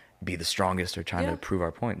be the strongest or trying to prove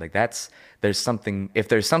our point. Like there's something, if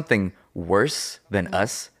there's something worse than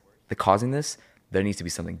us that causing this, there needs to be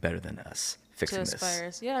something better than us fixing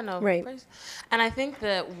this. Yeah, no. Right. And I think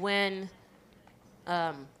that when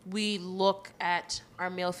we look at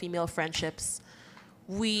our male-female friendships,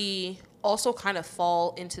 we also kind of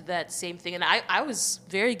fall into that same thing. And I was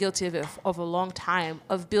very guilty of it of a long time,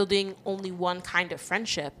 of building only one kind of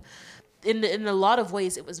friendship. In a lot of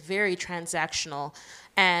ways, it was very transactional.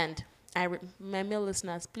 And my male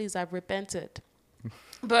listeners, please, I've repented.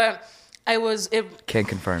 But Can't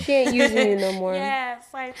confirm. She ain't using you no more. Yes,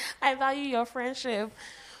 I value your friendship.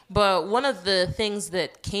 But one of the things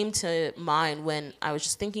that came to mind when I was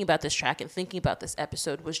just thinking about this track and thinking about this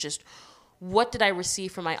episode was just, what did I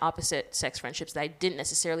receive from my opposite sex friendships that I didn't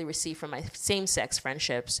necessarily receive from my same sex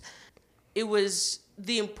friendships? It was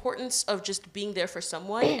the importance of just being there for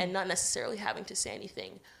someone and not necessarily having to say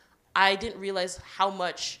anything. I didn't realize how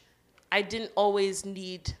much I didn't always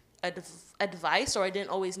need advice, or I didn't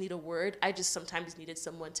always need a word. I just sometimes needed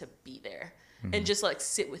someone to be there and just like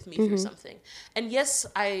sit with me through something. And yes,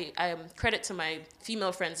 I credit to my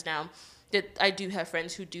female friends now that I do have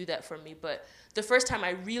friends who do that for me. But the first time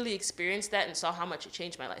I really experienced that and saw how much it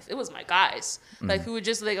changed my life, it was my guys, like who would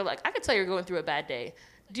just like, I could tell you're going through a bad day.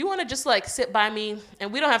 Do you want to just like sit by me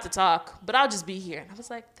and we don't have to talk, but I'll just be here? And I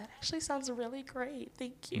was like, that actually sounds really great.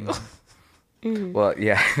 Thank you. Well,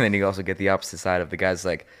 yeah. And then you also get the opposite side of the guys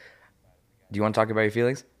like, do you want to talk about your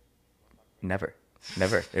feelings? Never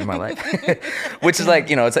in my life. Which is like,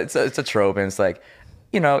 you know, it's a trope, and it's like,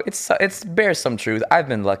 it's bears some truth. I've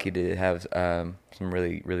been lucky to have some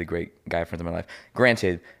really, really great guy friends in my life.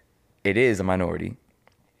 Granted, it is a minority.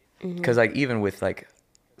 Because, like, even with, like,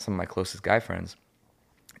 some of my closest guy friends,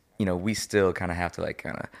 we still kind of have to, like,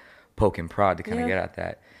 kind of poke and prod to kind of get at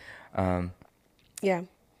that. Yeah.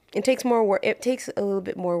 It takes more work. It takes a little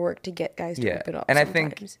bit more work to get guys to open up and sometimes. I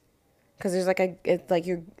think... Because there's, like, it's like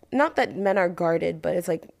you're... Not that men are guarded, but it's,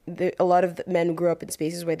 like, a lot of the men grew up in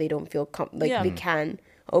spaces where they don't feel they can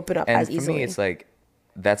open up as easily. And for me, it's, like,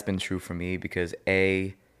 that's been true for me because,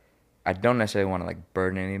 I don't necessarily want to, like,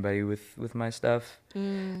 burden anybody with my stuff,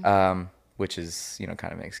 which is,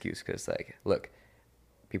 kind of an excuse because, like, look,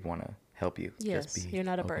 people want to help you. Yes, Just be you're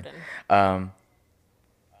not a open. burden.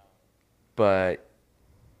 But,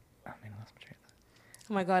 I lost my train of thought.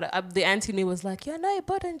 Oh my God, the auntie me was like, "You're not a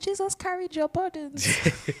burden. Jesus carried your burdens."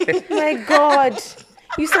 My God.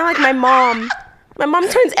 You sound like my mom. My mom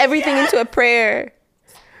turns everything into a prayer.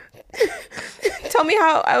 Tell me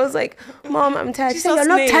how I was like, Mom, I'm tired. She said, "You're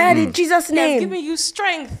not tired in Jesus' name." He has given you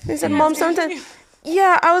strength. I said, Mom, sometimes...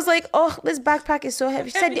 Yeah, I was like, oh, this backpack is so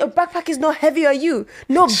heavy. She said, your backpack is not heavy on you.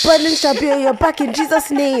 No burden shall be on your back in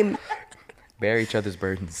Jesus' name. Bear each other's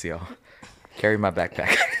burdens, y'all. Carry my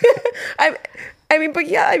backpack. Like,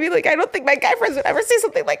 I don't think my guy friends would ever say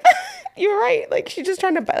something like that. You're right. Like, she's just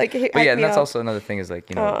trying to, like, hit But yeah, me and that's up. also another thing is,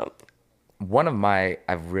 like, I've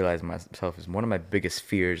realized myself is one of my biggest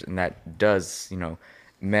fears, and that does,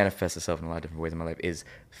 manifest itself in a lot of different ways in my life, is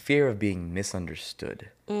fear of being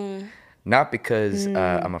misunderstood. Not because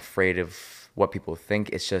I'm afraid of what people think.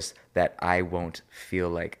 It's just that I won't feel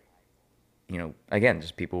like, again,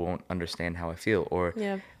 just people won't understand how I feel, or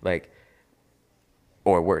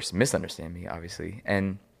or worse, misunderstand me, obviously.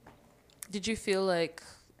 And did you feel like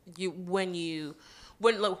when you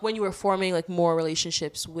were forming, like, more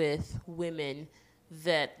relationships with women,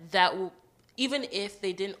 that even if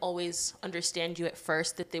they didn't always understand you at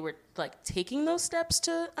first, that they were, like, taking those steps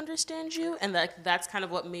to understand you, and that's kind of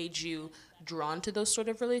what made you drawn to those sort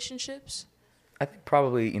of relationships? I think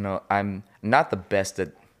probably, I'm not the best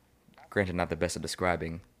at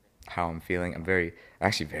describing how I'm feeling. I'm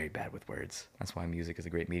actually very bad with words. That's why music is a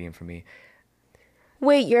great medium for me.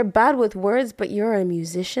 Wait, you're bad with words, but you're a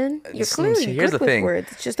musician? You're clearly good with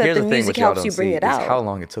words. It's just that the music helps you bring it out. How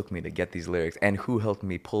long it took me to get these lyrics and who helped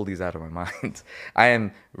me pull these out of my mind. I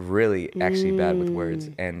am really actually bad with words.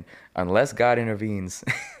 And unless God intervenes,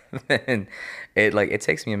 then it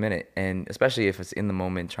takes me a minute. And especially if it's in the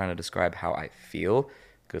moment trying to describe how I feel,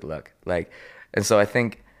 good luck. And so I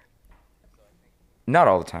think, not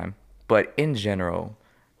all the time, but in general,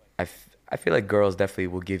 I feel like girls definitely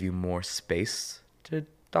will give you more space to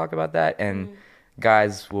talk about that, and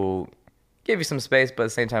guys will give you some space, but at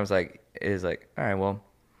the same time, it is like, all right, well,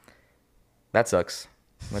 that sucks.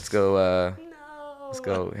 Let's go. No. Let's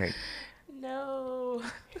go. Hey. No.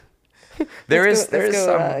 There's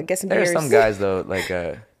some guys though, like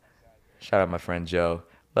shout out my friend Joe.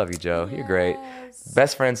 Love you, Joe. You're great.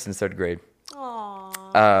 Best friends since 3rd grade.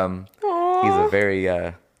 Aww. He's a very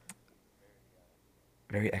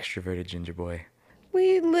very extroverted ginger boy.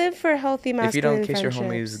 We live for healthy masculine If you don't kiss your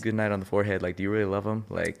friendships. homies goodnight on the forehead, do you really love them?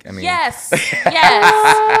 Yes.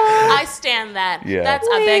 I stand that. Yeah. That's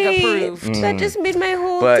Abeg approved. That just made my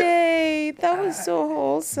whole day. That was so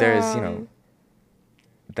wholesome. There's,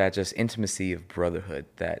 that just intimacy of brotherhood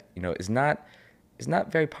that, is not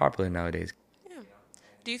very popular nowadays. Yeah.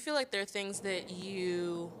 Do you feel like there are things that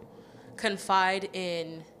you confide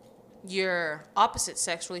in your opposite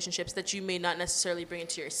sex relationships that you may not necessarily bring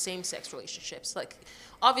into your same sex relationships? Like,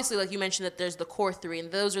 obviously, like you mentioned, that there's the core 3,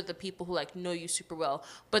 and those are the people who, like, know you super well.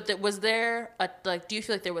 But do you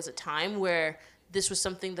feel like there was a time where this was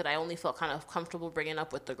something that I only felt kind of comfortable bringing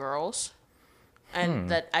up with the girls, and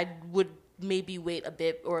that I would maybe wait a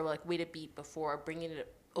beat before bringing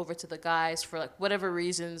it over to the guys for, like, whatever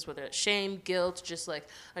reasons, whether it's shame, guilt, just like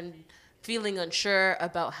feeling unsure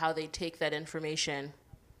about how they take that information?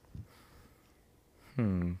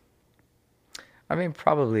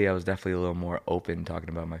 Probably I was definitely a little more open talking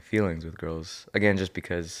about my feelings with girls. Again, just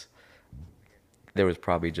because there was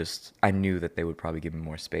probably I knew that they would probably give me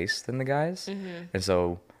more space than the guys. And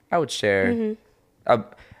so I would share.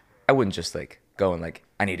 I wouldn't just, go and,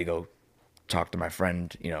 I need to go talk to my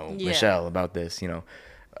friend, Michelle about this,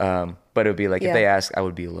 But it would be if they ask, I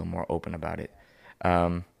would be a little more open about it.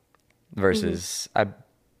 Versus I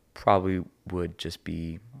probably would just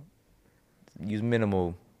use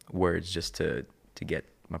minimal words just to get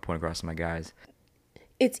my point across to my guys.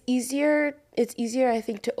 It's easier, I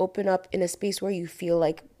think, to open up in a space where you feel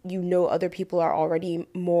like other people are already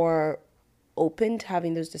more open to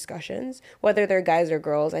having those discussions, whether they're guys or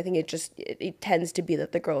girls. I think it tends to be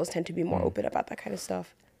that the girls tend to be more open about that kind of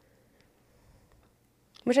stuff.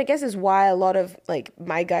 Which I guess is why a lot of like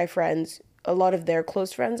my guy friends, a lot of their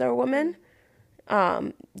close friends are women,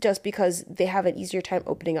 just because they have an easier time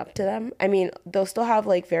opening up to them. I mean, they'll still have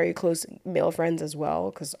like very close male friends as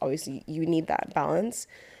well, because obviously you need that balance.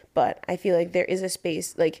 But I feel like there is a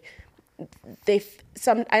space, like I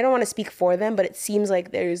don't want to speak for them, but it seems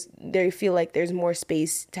like they feel like there's more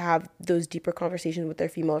space to have those deeper conversations with their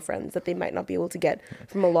female friends that they might not be able to get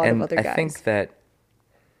from a lot of other guys. I think that,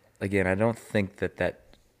 again, I don't think that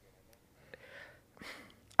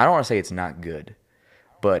I don't want to say it's not good,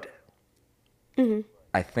 but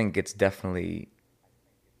I think it's definitely,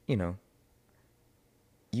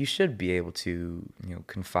 you should be able to,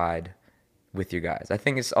 confide with your guys. I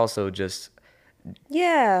think it's also just...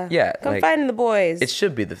 Yeah, confide in the boys. It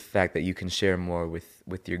should be the fact that you can share more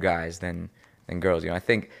with your guys than girls. I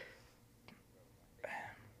think,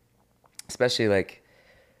 especially like,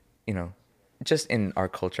 just in our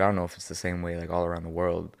culture, I don't know if it's the same way like all around the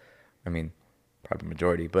world. I mean, probably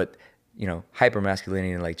majority, but hyper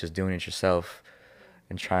masculinity and like just doing it yourself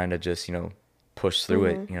and trying to just push through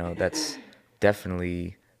it. That's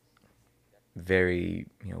definitely very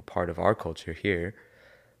part of our culture here.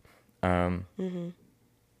 And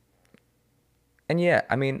yeah,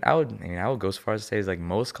 I mean, I would go as far as to say is like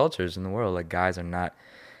most cultures in the world, like guys are not,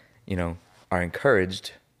 are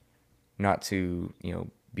encouraged not to,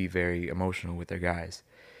 be very emotional with their guys,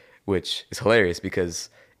 which is hilarious because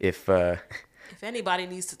if anybody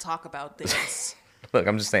needs to talk about this, look,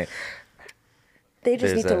 I'm just saying, they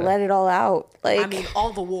just need to let it all out. Like, I mean,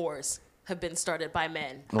 all the wars have been started by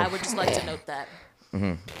men. I would just like to note that.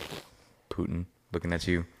 Putin, looking at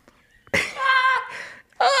you.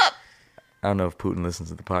 I don't know if Putin listens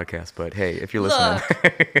to the podcast, but hey, if you're listening,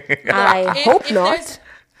 I hope not.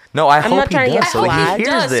 No, I hope not trying he to does. get flagged. He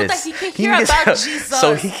hears this. So that he can hear about Jesus.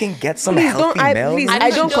 So he can get some Please healthy male. I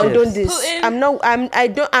don't condone this. Putin,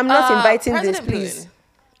 I'm not inviting this, President please.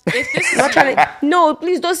 Putin, if this is Not trying to, no,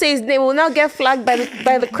 please don't say his name. We'll now get flagged by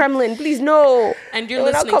the Kremlin. Please, no. and you're They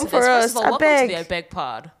will not listening come to this, for first of us. all, welcome Abeg. to the Abeg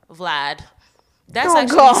pod, Vlad. That's Oh,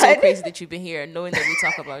 actually God. so crazy that you've been here, knowing that we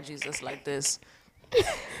talk about Jesus like this.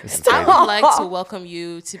 Stop. I would like to welcome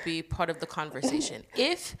you to be part of the conversation.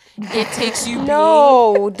 If it takes you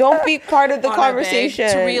No, don't be part of the being on conversation.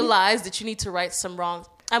 Abeg to realize that you need to right some wrongs,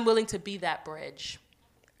 I'm willing to be that bridge.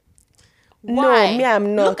 No, Why? me,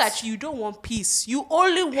 I'm not. Look at you. You don't want peace. You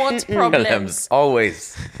only want Problems. problems.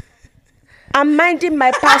 Always. I'm minding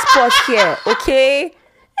my passport here, okay?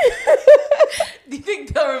 Do you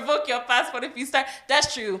think they'll revoke your passport if you start?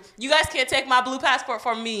 That's true. You guys can't take my blue passport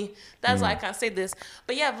from me. That's why I can't say this.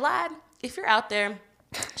 But yeah, Vlad, if you're out there,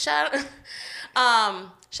 shout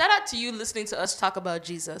out to you listening to us talk about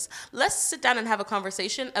Jesus. Let's sit down and have a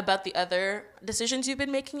conversation about the other decisions you've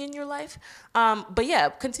been making in your life. But yeah,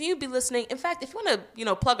 continue to be listening. In fact, if you want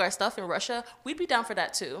to, plug our stuff in Russia, we'd be down for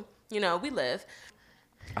that too. We live.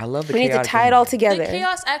 I love the We need to chaotic tie it all energy. together. The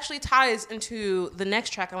chaos actually ties into the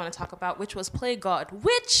next track I want to talk about, which was Play God,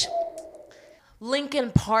 which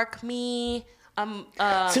Linkin Park me.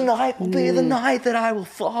 Tonight will be the night that I will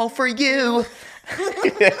fall for you.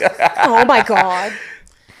 Oh my God.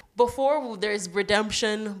 Before there's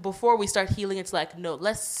redemption, before we start healing, it's like, no,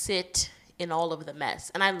 let's sit in all of the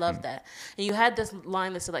mess. And I love that. And you had this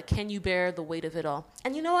line that said, like, can you bear the weight of it all?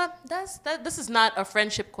 And you know what? This is not a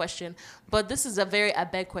friendship question, but this is a very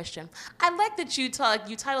Abeg question. I like that you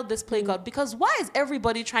titled this Play God, because why is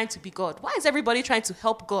everybody trying to be God? Why is everybody trying to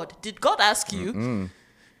help God? Did God ask you?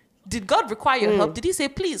 Did God require your help? Did he say,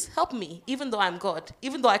 please help me, even though I'm God,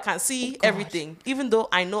 even though I can see everything, even though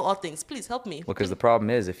I know all things, please help me? Well, because the problem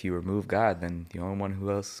is, if you remove God, then the only one who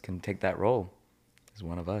else can take that role is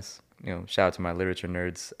one of us. Shout out to my literature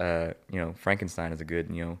nerds. Frankenstein is a good,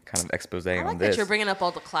 kind of expose I on like this. that you're bringing up all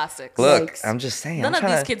the classics. Look, Yikes. I'm just saying. None I'm of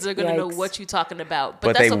these trying kids are going to know Yikes. what you're talking about.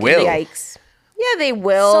 But that's they okay. will. Yikes. Yeah, they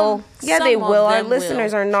will. They some of will. Our them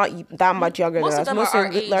listeners will. are not that much younger Most than of us. them Most are our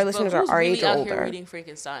of age, our but listeners who's are our really age or out here older. reading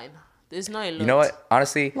Frankenstein? There's not a lot. You know what?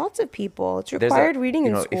 Honestly, Lots of people. It's there's required reading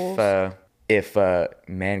in schools. if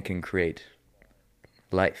man can create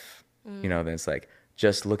life, then it's like,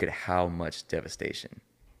 just look at how much devastation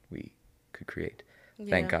we could create.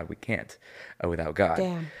 Thank Yeah. God we can't without God.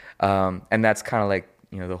 Damn. And that's kind of like,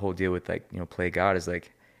 the whole deal with like, play God is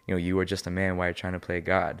like, you are just a man while you're trying to play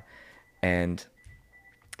God. And,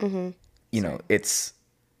 it's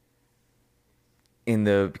in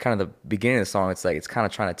the kind of the beginning of the song, it's like, it's kind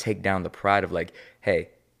of trying to take down the pride of like, hey,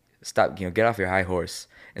 stop, get off your high horse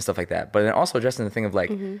and stuff like that. But then also addressing the thing of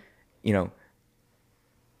like,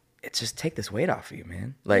 it's just take this weight off of you,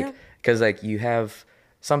 man. Like, because like you have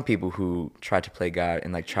some people who try to play God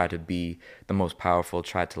and like try to be the most powerful,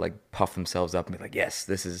 try to like puff themselves up and be like, yes,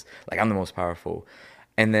 this is like I'm the most powerful.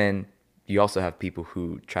 And then you also have people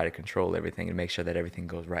who try to control everything and make sure that everything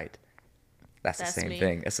goes right. That's the same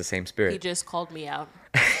thing. It's the same spirit. He just called me out.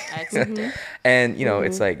 I accept it. And, you know,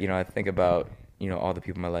 it's like, you know, I think about, you know, all the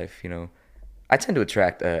people in my life, you know, I tend to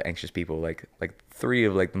attract anxious people. Like 3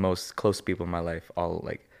 of like the most close people in my life all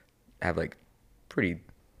like have like pretty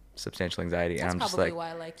substantial anxiety. That's and I'm just probably like, why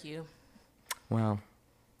I like you. well,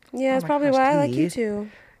 Yeah, it's my probably gosh, why I like you T.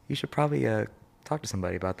 too. You should probably talk to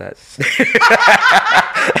somebody about that.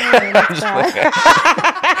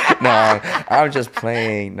 No, I'm just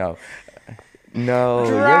playing. No,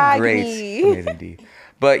 Drag you're great. me. Amazing, D.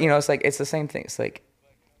 But, you know, it's like, it's the same thing. It's like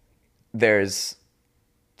there's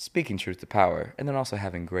speaking truth to power and then also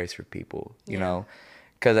having grace for people, you know?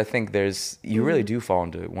 Because I think you really do fall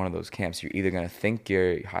into one of those camps. You're either going to think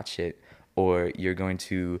you're hot shit or you're going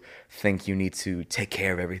to think you need to take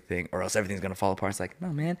care of everything or else everything's going to fall apart. It's like, no,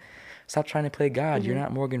 man, stop trying to play God. You're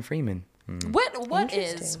not Morgan Freeman. What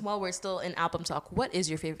is, while we're still in album talk, what is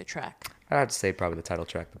your favorite track? I'd have to say probably the title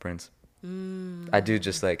track, The Prince. I do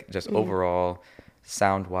just overall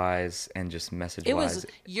sound-wise and just message-wise. It was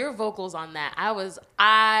your vocals on that. I was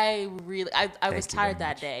tired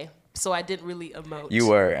that day, so I didn't really emote. You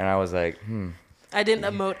were, and I was like, I didn't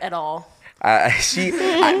emote at all.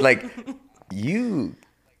 You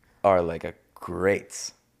are like a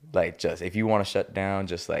great, like, just if you want to shut down,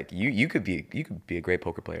 just like you could be a great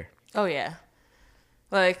poker player. Oh yeah,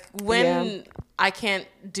 like when I can't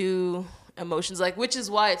do emotions, like, which is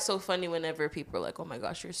why it's so funny whenever people are like, oh my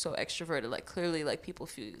gosh, you're so extroverted. Like clearly, like people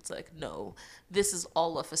feel it's like, no, this is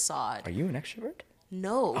all a facade. Are you an extrovert?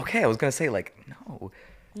 No. Okay, I was gonna say like no.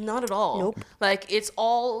 Not at all. Nope. Like it's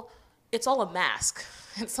all a mask.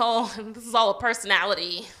 This is all a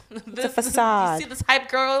personality. It's a facade. You see this hype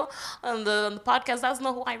girl on the podcast? That's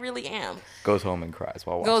not who I really am. Goes home and cries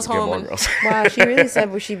while watching Goes Gilmore home and- Girls. Wow, she really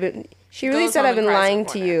said what she really Goes said home I've been and cries in lying the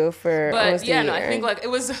to corner. you for But almost a year. no, I think like it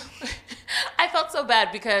was. I felt so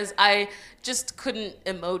bad because I just couldn't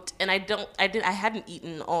emote, and I hadn't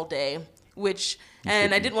eaten all day,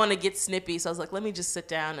 and I didn't want to get snippy, so I was like, let me just sit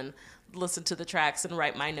down and listen to the tracks and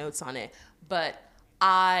write my notes on it. But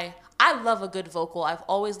I love a good vocal. I've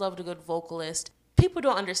always loved a good vocalist. People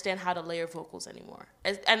don't understand how to layer vocals anymore.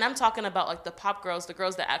 And I'm talking about like the pop girls, the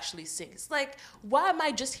girls that actually sing. It's like, why am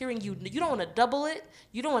I just hearing you? You don't want to double it.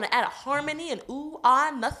 You don't want to add a harmony and ooh,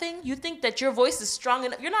 ah, nothing. You think that your voice is strong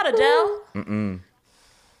enough. You're not Adele.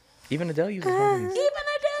 Even Adele uses harmonies. Even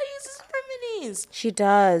Adele uses harmonies. She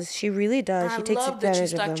does. She really does. I She takes love that you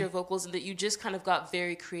advantage of stuck them. your vocals and that you just kind of got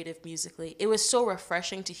very creative musically. It was so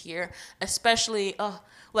refreshing to hear, especially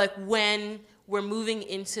like when we're moving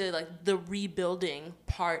into like the rebuilding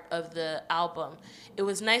part of the album. It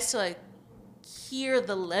was nice to like hear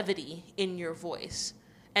the levity in your voice.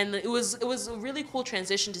 And it was a really cool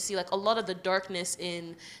transition to see like a lot of the darkness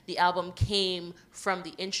in the album came from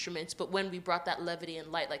the instruments, but when we brought that levity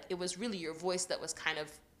and light, like it was really your voice that was kind of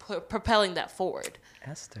propelling that forward.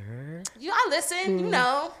 Esther. I listen, you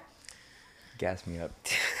know. Gas me up.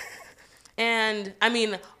 And I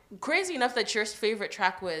mean, crazy enough that your favorite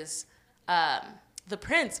track was The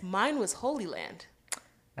Prince. Mine was Holy Land.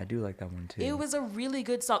 I do like that one too. It was a really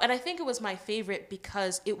good song. And I think it was my favorite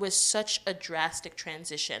because it was such a drastic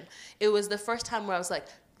transition. It was the first time where I was like,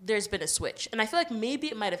 there's been a switch. And I feel like maybe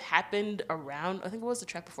it might have happened around, I think it was the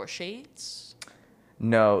track before Shades.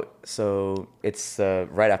 No, so it's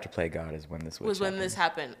right after Play God is when this Was when this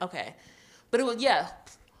happened. Okay. But it was,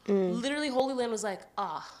 literally Holy Land was like,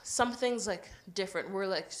 something's like different. We're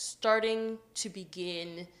like starting to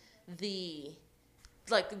begin the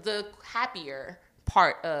happier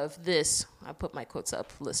part of this. I put my quotes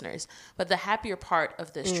up, listeners, but the happier part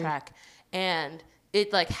of this track. And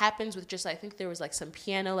it like happens with just, I think there was like some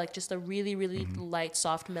piano, like just a really, really light,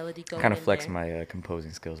 soft melody going kind of in flex there. my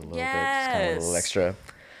composing skills a little bit. Just kind of a little extra.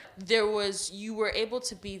 You were able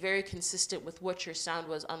to be very consistent with what your sound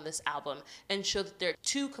was on this album and show that there are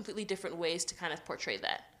 2 completely different ways to kind of portray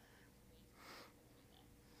that.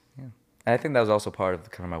 Yeah. And I think that was also part of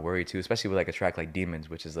kind of my worry too, especially with like a track like Demons,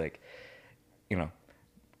 which is like, you know,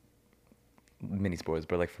 mini spoilers,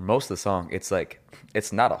 but like for most of the song, it's like,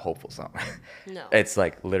 it's not a hopeful song. No. It's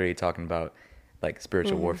like literally talking about like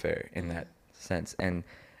spiritual warfare in that sense. And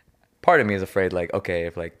part of me is afraid, like, okay,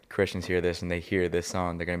 if like Christians hear this and they hear this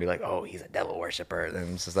song, they're gonna be like, oh, he's a devil worshiper.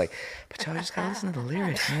 And it's just like, but y'all just gotta listen to the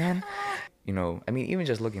lyrics, man. You know, I mean, even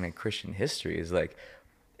just looking at Christian history is like,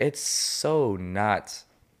 it's so not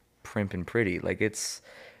prim and pretty. Like it's,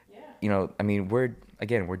 you know, I mean,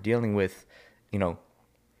 again, we're dealing with,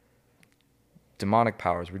 demonic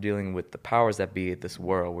powers. We're dealing with the powers that be at this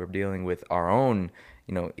world. We're dealing with our own,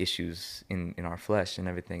 issues in our flesh and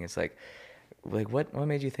everything. It's like what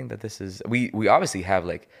made you think that this is? We obviously have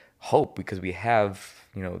like hope because we have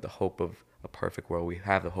the hope of a perfect world. We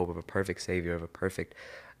have the hope of a perfect Savior, of a perfect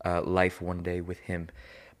life one day with Him.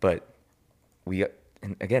 But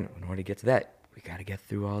and again, in order to get to that, we got to get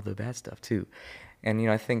through all the bad stuff too. And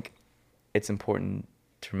I think it's important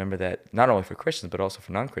to remember that not only for Christians but also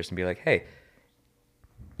for non-Christians, be like, hey,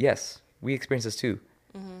 yes, we experience this too.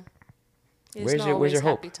 Mm-hmm. Where's your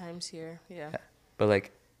hope? Happy times here, yeah. But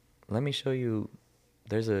like, let me show you.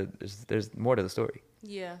 There's more to the story.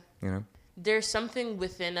 Yeah. There's something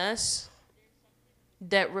within us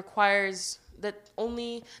that requires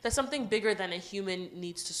that's something bigger than a human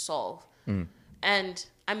needs to solve. And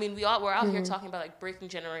I mean, we're out here talking about like breaking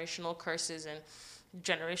generational curses and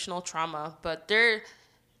generational trauma, but there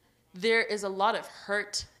is a lot of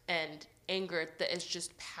hurt and anger that is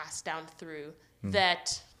just passed down through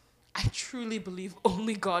that I truly believe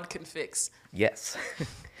only God can fix. Yes.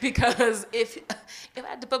 Because if I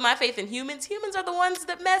had to put my faith in humans are the ones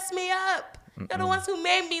that mess me up. They're the ones who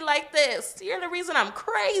made me like this. You're the reason I'm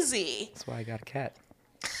crazy. That's why I got a cat.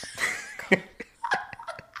 I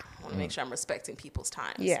want to make sure I'm respecting people's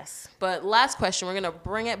times. Yes. But last question, we're going to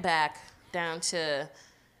bring it back down to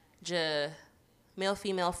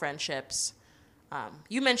male-female friendships.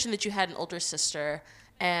 You mentioned that you had an older sister,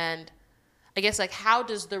 and I guess like how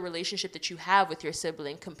does the relationship that you have with your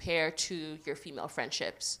sibling compare to your female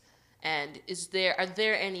friendships? And are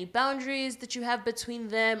there any boundaries that you have between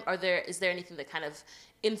them? Is there anything that kind of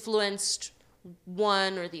influenced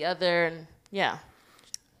one or the other? And yeah.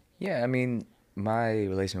 Yeah, I mean, my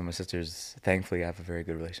relation with my sisters, thankfully I have a very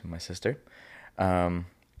good relation with my sister. And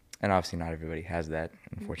obviously not everybody has that,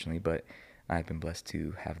 unfortunately, but I've been blessed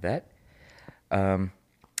to have that.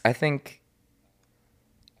 I think,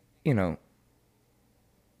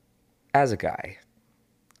 as a guy,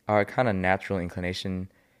 our kind of natural inclination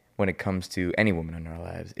when it comes to any woman in our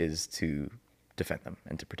lives is to defend them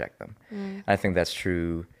and to protect them. I think that's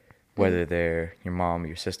true whether they're your mom,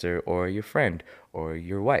 your sister, or your friend, or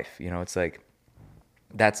your wife. It's like,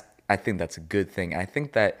 I think that's a good thing. I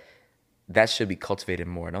think that should be cultivated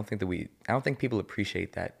more. I don't think people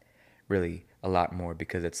appreciate that really a lot more,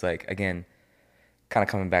 because it's like, again, kind of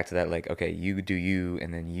coming back to that, like, okay, you do you,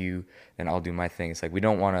 and then I'll do my thing. It's like, we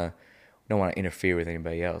don't want to interfere with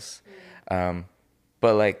anybody else.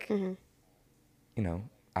 But like,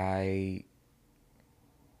 I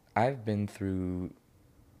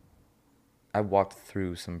walked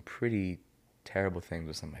through some pretty terrible things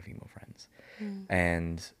with some of my female friends,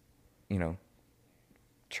 and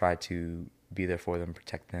try to be there for them,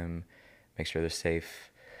 protect them, make sure they're safe.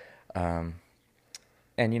 And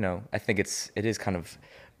I think it is kind of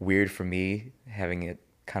weird for me having it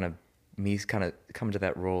kind of come to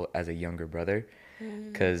that role as a younger brother,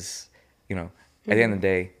 because at the end of the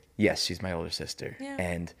day, yes, she's my older sister,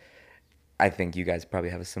 and I think you guys probably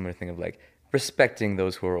have a similar thing of like respecting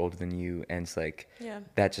those who are older than you, and it's like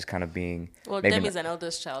that just kind of being. Well, Demi's an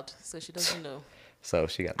eldest child, so she doesn't know. So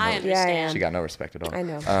she got. I understand. She got no respect at all. I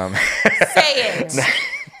know. Say it.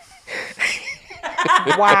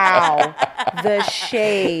 Wow, the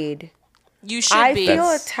shade. You should be. I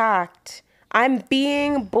feel attacked. I'm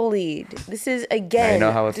being bullied. This is again I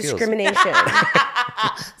know how it discrimination.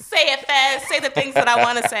 Say it, Fez. Say the things that I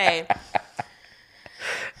want to say.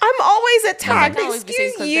 I'm always attacked. I can't always be saying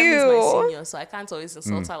Excuse because Demi's my you. senior, so I can't always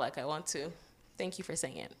insult her like I want to. Thank you for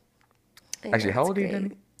saying it. Actually, how old are you,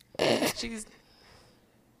 Demi?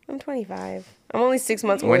 I'm 25. I'm only 6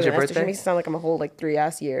 months older When's than your Esther. She birthday? makes it sound like I'm a whole 3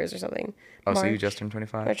 years or something. Oh, so you March- just turned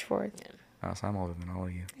 25? March 4th. Oh, so I'm older than all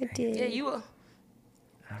of you. I did. Yeah, you will.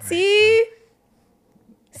 Right. See,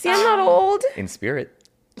 I'm not old. In spirit.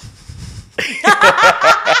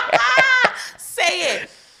 Say it.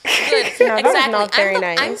 Good. No, that was not very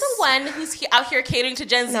nice. I'm the one who's out here catering to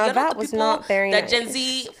Gen Z. No, You're that the was people not very that nice. Gen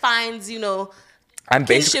Z finds, I'm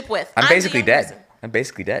kinship with. I'm I'm the basically young dead. person. I'm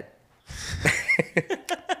basically dead.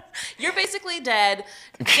 You're basically dead.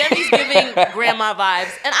 Demi's giving grandma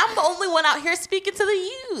vibes, and I'm the only one out here speaking to the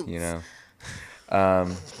youth.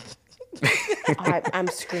 I'm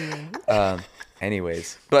screaming.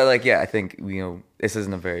 Anyways, but like, yeah, I think this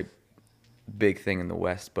isn't a very big thing in the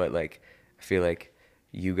West, but like, I feel like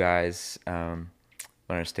you guys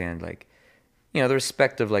understand, like, the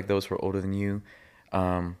respect of like those who are older than you,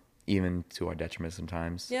 even to our detriment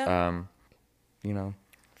sometimes. Yeah.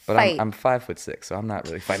 But Fight. I'm 5'6", so I'm not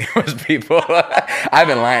really fighting most people. I've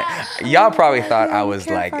been lying. Y'all probably thought I was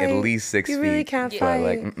can't like fight. at least 6 You feet. really can't but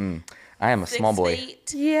fight. like, I am a small boy.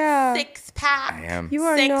 6'8", Yeah. 6-pack. I am. You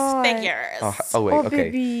are Six not. figures. Oh wait, Oh, okay.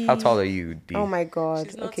 baby. How tall are you, D? Oh my God.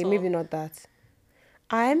 She's not Okay, tall. maybe not that.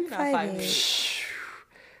 I'm Not 5'8". 5'8".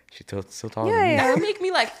 She's so taller Yeah, than me. yeah. That would make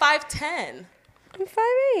me like 5'10". I'm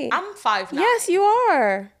 5'8". I'm 5'9". Yes, you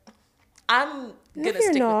are. I'm No, gonna you're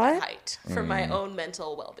stick with not. that height for my own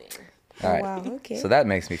mental well-being. All right. Wow, okay. So that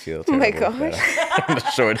makes me feel Oh my terrible. that I'm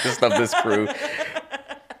the shortest of this crew.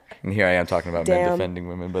 And here I am talking about men Damn. defending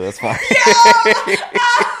women, but that's fine.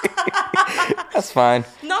 That's fine.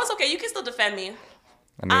 No, it's okay. You can still defend me.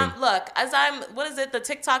 I mean, Look, what is it? The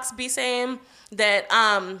TikToks be saying that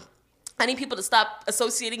I need people to stop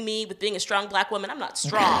associating me with being a strong black woman. I'm not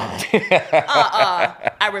strong.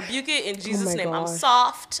 I rebuke it in Jesus' name. I'm gosh.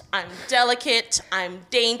 soft. I'm delicate. I'm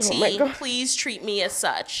dainty. Oh my God. Please treat me as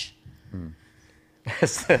such.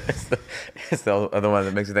 it's the other one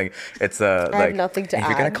that makes me think. It's have like, nothing to if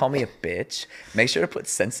you're gonna add. call me a bitch, make sure to put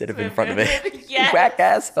sensitive in front of it. Yes. Whack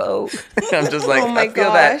asshole. I'm just like, Oh my I feel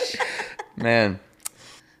gosh. that. Man.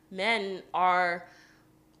 Men are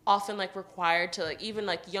often like required to like, even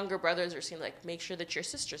like younger brothers are seen like, make sure that your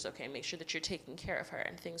sister's okay, make sure that you're taking care of her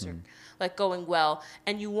and things are like going well.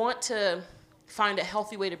 And you want to find a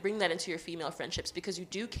healthy way to bring that into your female friendships because you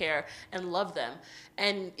do care and love them.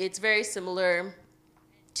 And it's very similar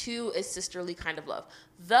to a sisterly kind of love.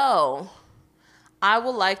 Though I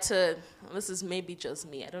would like to, this is maybe just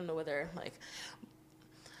me, I don't know whether like,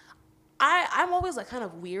 I'm always like kind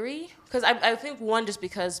of weary because I think one, just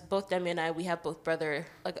because both Demi and I, we have both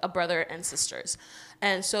a brother and sisters.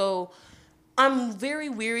 And so I'm very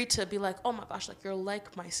weary to be like, oh my gosh, like you're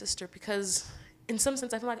like my sister, because in some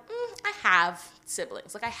sense I feel like I have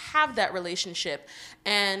siblings. Like I have that relationship.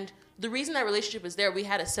 And the reason that relationship is there, we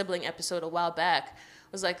had a sibling episode a while back,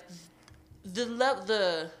 was like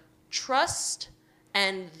the trust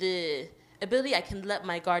and the ability I can let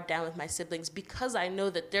my guard down with my siblings because I know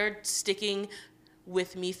that they're sticking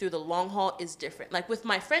with me through the long haul is different. Like with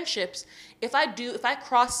my friendships, if I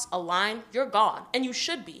cross a line, you're gone. And you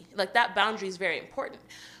should be. Like that boundary is very important.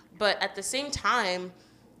 But at the same time,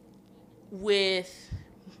 with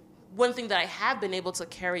one thing that I have been able to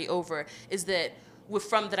carry over is that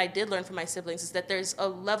that I did learn from my siblings is that there's a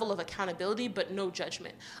level of accountability, but no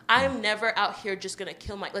judgment. I'm never out here just gonna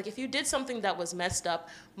kill like if you did something that was messed up,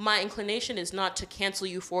 my inclination is not to cancel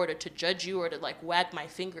you for it or to judge you or to like wag my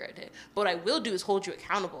finger at it. But what I will do is hold you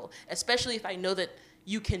accountable, especially if I know that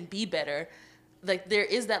you can be better. Like there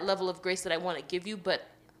is that level of grace that I wanna give you, but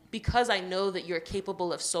because I know that you're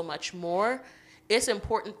capable of so much more, it's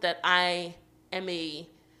important that I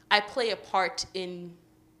play a part in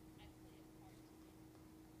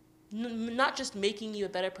not just making you a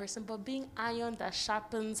better person, but being iron that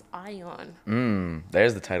sharpens iron.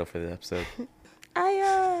 There's the title for the episode.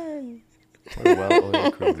 Iron. What a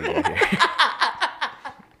well-oiled crew we got here.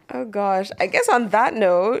 Oh gosh. I guess on that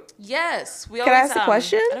note, Yes, we Can I always ask a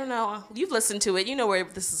question? I don't know. You've listened to it. You know where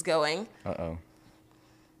this is going. Uh-oh.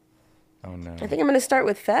 Oh, no. I think I'm going to start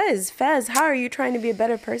with Fez. Fez, how are you trying to be a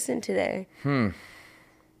better person today?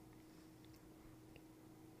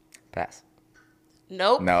 Pass.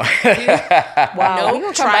 Nope. No. Wow. Nope, we gonna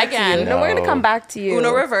come try back to again. you. No, we're going to No. come back to you.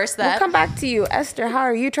 Uno reverse that. We'll come back to you. Esther, how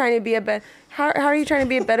are you trying to be a better how are you trying to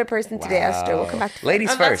be a better person today, Esther? We'll come back to Ladies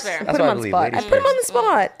Oh, that's first. fair. That's Put him what I on the believe. spot. I Ladies put him on first. the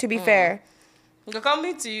spot, to be fair. You're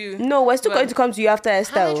coming to you. No, we're still But going to come to you after how am I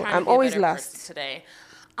Esther. trying to I'm be a always better last. person today.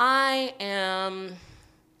 I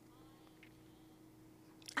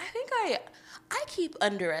think I keep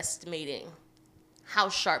underestimating how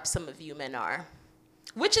sharp some of you men are,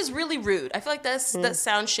 which is really rude. I feel like that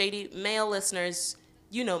sounds shady. Male listeners,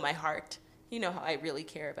 you know my heart. You know how I really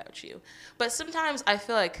care about you. But sometimes I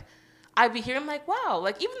feel like I'd be here, I'm like, wow,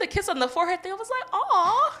 like even the kiss on the forehead thing, I was like,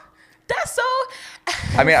 aw, that's so.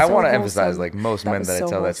 I mean, I So want to wholesome. emphasize, like, most That men was that I so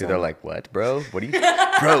tell that to, they're wholesome. like, what, bro? What are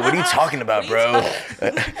you talking about, bro?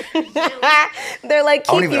 They're like,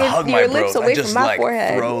 I don't keep even hug my your bros. lips I away just, from my like,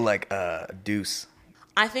 forehead. throw, like, a deuce.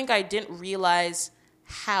 I think I didn't realize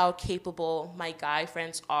how capable my guy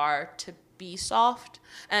friends are to be soft.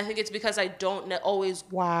 And I think it's because I don't always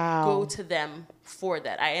Wow. go to them for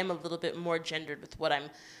that. I am a little bit more gendered with what I'm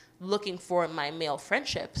looking for in my male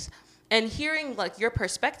friendships. And hearing like your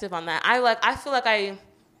perspective on that, I feel like I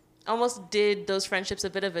almost did those friendships a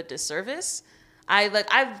bit of a disservice. I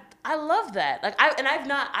love that. Like I've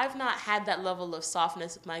not had that level of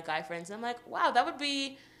softness with my guy friends. I'm like, wow, that would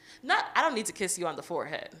be I don't need to kiss you on the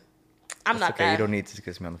forehead. I'm not Okay, that. you don't need to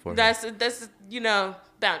kiss me on the forehead. That's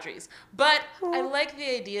boundaries. But I like the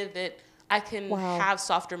idea that I can Wow. have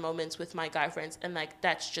softer moments with my guy friends, and like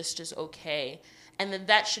that's just as okay, and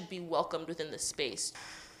that should be welcomed within the space.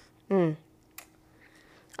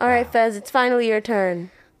 All right, Fez, it's finally your turn.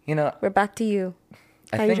 You know, We're back to you.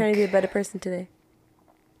 How are you trying to be a better person today?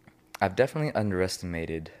 I've definitely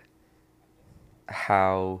underestimated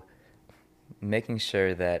how making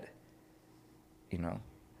sure that, you know,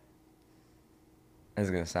 this is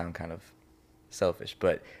going to sound kind of selfish,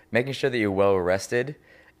 but making sure that you're well rested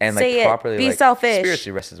and like Say it. properly Be like selfish.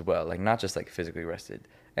 spiritually rested as well, like not just like physically rested,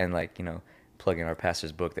 and like, you know, plugging our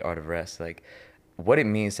pastor's book, The Art of Rest, like what it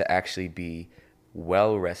means to actually be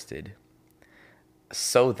well rested,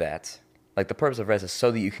 so that like the purpose of rest is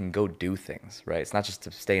so that you can go do things, right? It's not just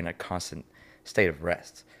to stay in a constant state of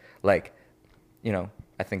rest. Like, you know,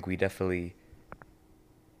 I think we definitely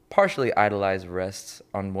partially idolize rest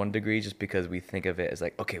on one degree just because we think of it as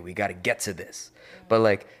like, okay, we got to get to this. But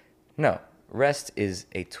like, no, rest is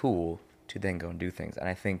a tool to then go and do things. And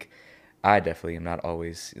I think I definitely am not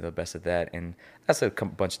always the best at that. And that's a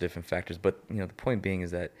bunch of different factors. But, you know, the point being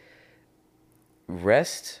is that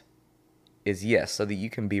rest is, yes, so that you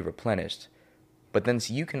can be replenished. But then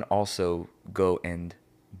so you can also go and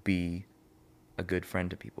be a good friend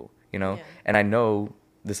to people, you know? Yeah. And I know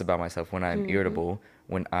this about myself when I'm irritable,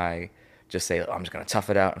 when I just say, oh, I'm just going to tough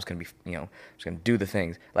it out. I'm just going to be, you know, I'm just going to do the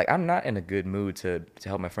things. Like, I'm not in a good mood to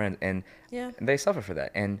help my friends. And they suffer for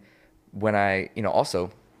that. And when I, you know,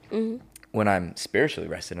 also, when I'm spiritually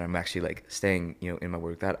rested and I'm actually, like, staying, you know, in my word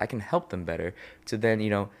with God, I can help them better to then, you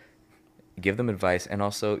know, give them advice and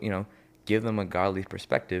also, you know, give them a godly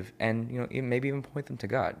perspective and, you know, maybe even point them to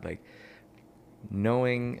God. Like,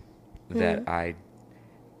 knowing that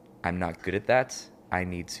I'm not good at that, I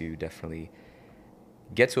need to definitely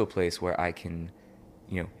get to a place where I can,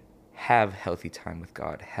 you know, have healthy time with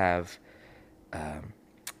God, have,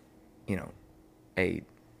 you know, a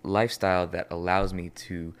lifestyle that allows me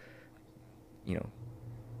to, you know,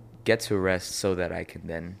 get to rest so that I can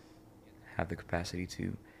then have the capacity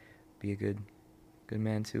to be a good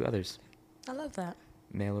man to others. I love that.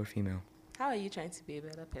 Male or female. How are you trying to be a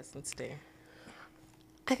better person today?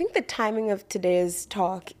 I think the timing of today's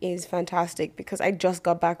talk is fantastic because I just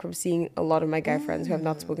got back from seeing a lot of my guy friends who I've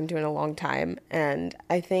not spoken to in a long time. And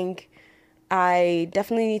I think I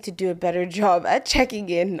definitely need to do a better job at checking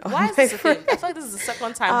in on Why is my this a thing? friends. I feel like this is the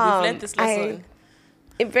second time we've learned this lesson.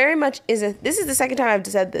 It very much is this is the second time I've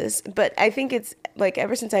said this, but I think it's like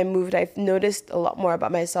ever since I moved, I've noticed a lot more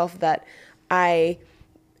about myself that I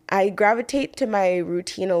gravitate to my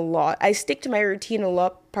routine a lot. I stick to my routine a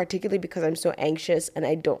lot, particularly because I'm so anxious and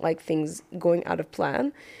I don't like things going out of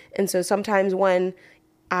plan. And so sometimes when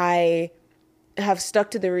I have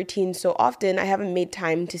stuck to the routine so often, I haven't made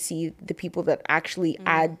time to see the people that actually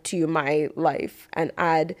add to my life and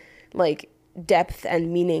add like depth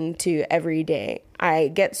and meaning to every day. I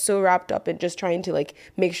get so wrapped up in just trying to like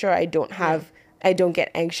make sure I don't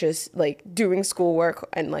get anxious like doing schoolwork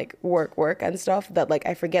and like work and stuff that like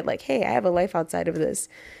I forget like, hey, I have a life outside of this.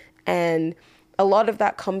 And a lot of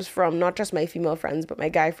that comes from not just my female friends, but my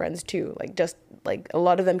guy friends too. Like just like a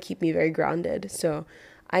lot of them keep me very grounded. So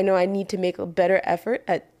I know I need to make a better effort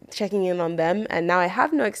at checking in on them. And now I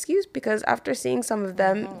have no excuse because after seeing some of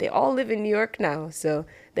them, they all live in New York now. So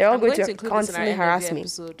they're all going to constantly harass me.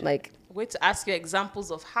 Like, I'm going to ask you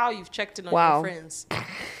examples of how you've checked in on your friends.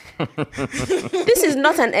 This is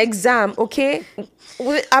not an exam, okay?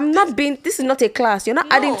 This is not a class. You're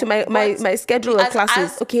not adding to my schedule of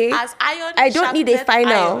classes, okay? As iron, I don't need a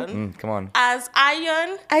final. Come on. As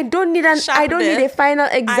iron, I don't need a final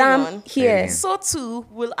exam iron. here. Amen. So too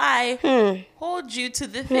will I hold you to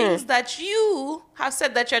the things that you have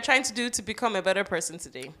said that you're trying to do to become a better person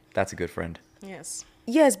today. That's a good friend. Yes.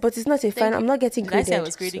 Yes, but it's not a final. I'm not getting Did I graded. say I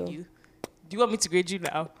was grading you? Do you want me to grade you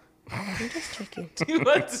now? I'm just checking. Do you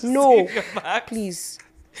want to No, see your marks? please.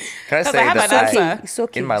 Can I say I have that an answer. It's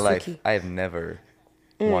okay. in my it's life, okay. I have never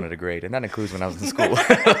wanted a grade, and that includes when I was in school.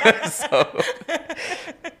 So,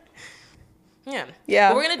 Yeah,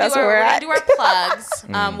 but we're gonna do our plugs.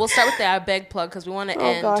 We'll start with the Abeg plug because we want to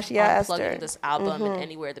end on plugging this album and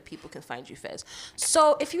anywhere that people can find you, Fez.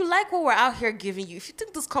 So if you like what we're out here giving you, if you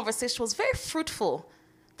think this conversation was very fruitful,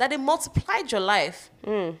 that it multiplied your life,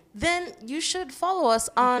 then you should follow us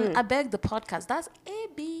on Abeg the podcast. That's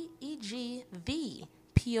ABEG the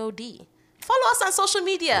POD. Follow us on social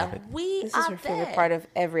media. We This are is her there. favorite part of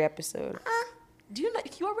every episode. Do you know?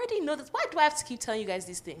 You already know this. Why do I have to keep telling you guys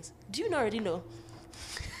these things? Do you already know?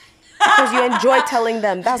 Because you enjoy telling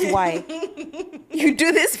them. That's why. You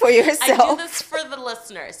do this for yourself. I do this for the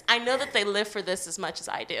listeners. I know that they live for this as much as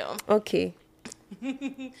I do. Okay.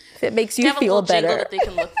 If it makes you have feel a little jingle better. that they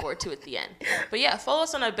can look forward to at the end. But yeah, follow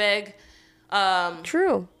us on Abeg.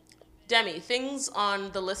 True. Demi, things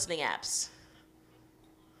on the listening apps.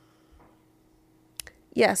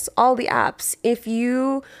 Yes, all the apps. If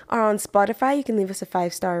you are on Spotify, you can leave us a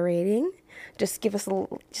 5-star rating. Just give us a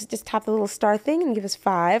little, just tap the little star thing and give us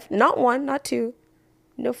 5. Not 1, not 2,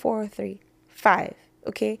 no 4 or 3, 5.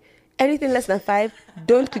 Okay. Anything less than 5,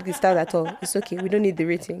 don't click the stars at all. It's okay. We don't need the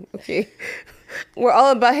rating. Okay. We're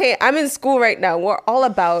all about. Hey, I'm in school right now. We're all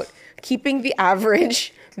about keeping the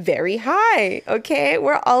average very high. Okay.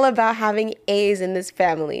 We're all about having A's in this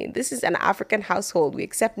family. This is an African household. We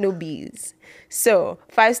accept no B's. So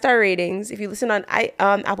 5-star ratings. If you listen on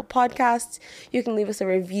Apple Podcasts, you can leave us a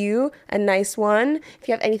review, a nice one. If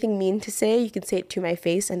you have anything mean to say, you can say it to my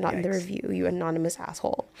face and not in the review, you anonymous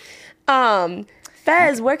asshole.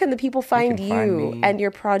 Fez, where can the people find you and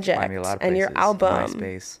your project and your album?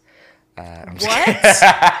 MySpace.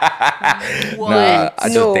 What?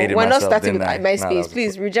 No, dated we're not myself, starting with didn't I? MySpace.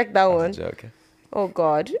 Please reject that one. Joking. Oh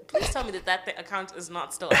God. Please tell me that account is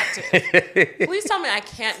not still active. Please tell me I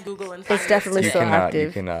can't Google and find It's definitely it. still active.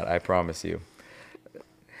 You cannot. I promise you.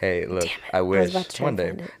 Hey, look, Damn it. I was wish about to try one to day.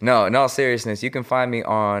 find it. No, in all seriousness, you can find me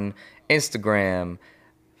on Instagram,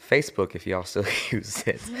 Facebook, if y'all still use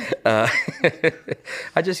it.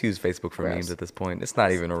 I just use Facebook for memes at this point. It's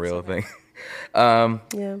not even a real thing.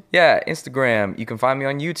 Yeah, Instagram. You can find me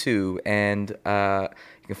on YouTube, and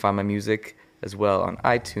you can find my music as well on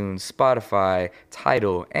iTunes, Spotify,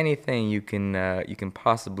 Tidal, anything you can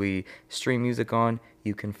possibly stream music on.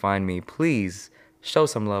 You can find me. Please show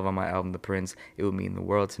some love on my album, The Prince. It would mean the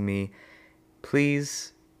world to me.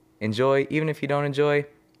 Please enjoy, even if you don't enjoy.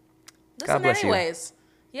 Listen God bless anyways.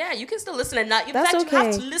 Yeah, you can still listen and not. In That's fact, you have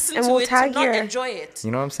okay. to listen And to we'll it to tag not your- enjoy it.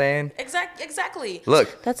 You know what I'm saying? Exactly.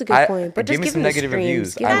 Look, That's a good point. But give just me give some them the negative streams.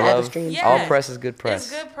 reviews. Give I them all the love streams. Yeah. all press is good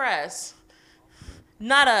press. It's good press.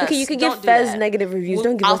 Not us. Okay, you can Don't give do Fez that. negative reviews.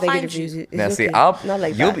 Don't give I'll us negative find you. reviews. It's Now see, okay. I'll not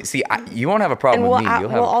like you'll that. be see. You won't have a problem And with me. we'll You'll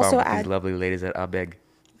add- have we'll a problem also with add- these lovely ladies at Abeg,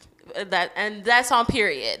 And that's on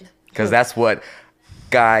period. because that's what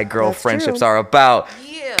guy-girl That's friendships true. are about.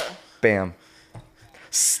 Yeah. Bam.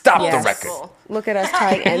 Stop Yes. the record. Cool. Look at us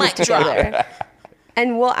tying ends Mic drop. together.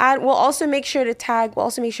 And we'll also make sure to tag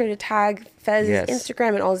Fez's Yes. Instagram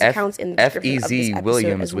and all his accounts in the description of this F-E-Z episode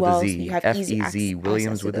Williams as with well, a so Z. you have easy F-E-Z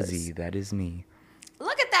Williams access with to a those. Z. That is me.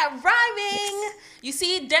 Look at that rhyming. You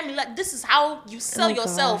see, Demi, like, this is how you sell Oh,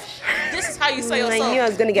 yourself. This is how you sell I yourself. knew I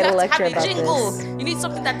was gonna get You a have to lecture have about a jingle. this. You need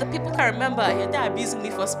something that the people can remember. They're abusing me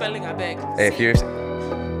for spelling, I beg. Hey, if you're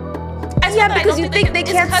Yeah, because you think they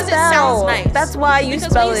can't It's 'cause spell. it sounds nice. That's why you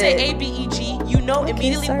because spell when you say it. A-B-E-G, you know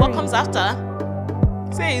immediately what sorry. comes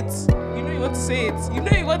after. Say it. You know you want to say it. You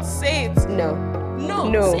know you want to say it. No. No,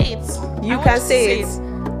 No. say it. You I want can't to say it.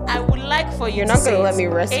 I would like for you You're to not say gonna it. let me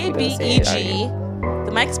rest if you don't say it, are A-B-E-G.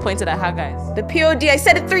 The mic is pointed at her, guys. The POD. I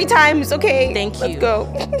said it 3 times. Okay. Thank Let's you. go.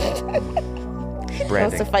 branding.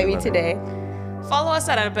 Wants to fight me I love it. today. Follow us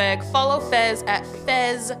at Abeg. Follow Fez at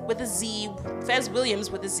Fez with a Z. Fez Williams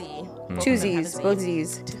with a Z. Both 2 of them have a Z's. Z. Both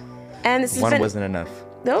Z's. And this has One been wasn't enough.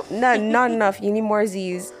 Nope, not enough. You need more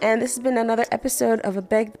Z's. And this has been another episode of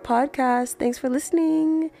Abeg the Podcast. Thanks for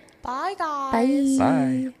listening. Bye, guys. Bye.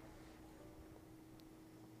 Bye.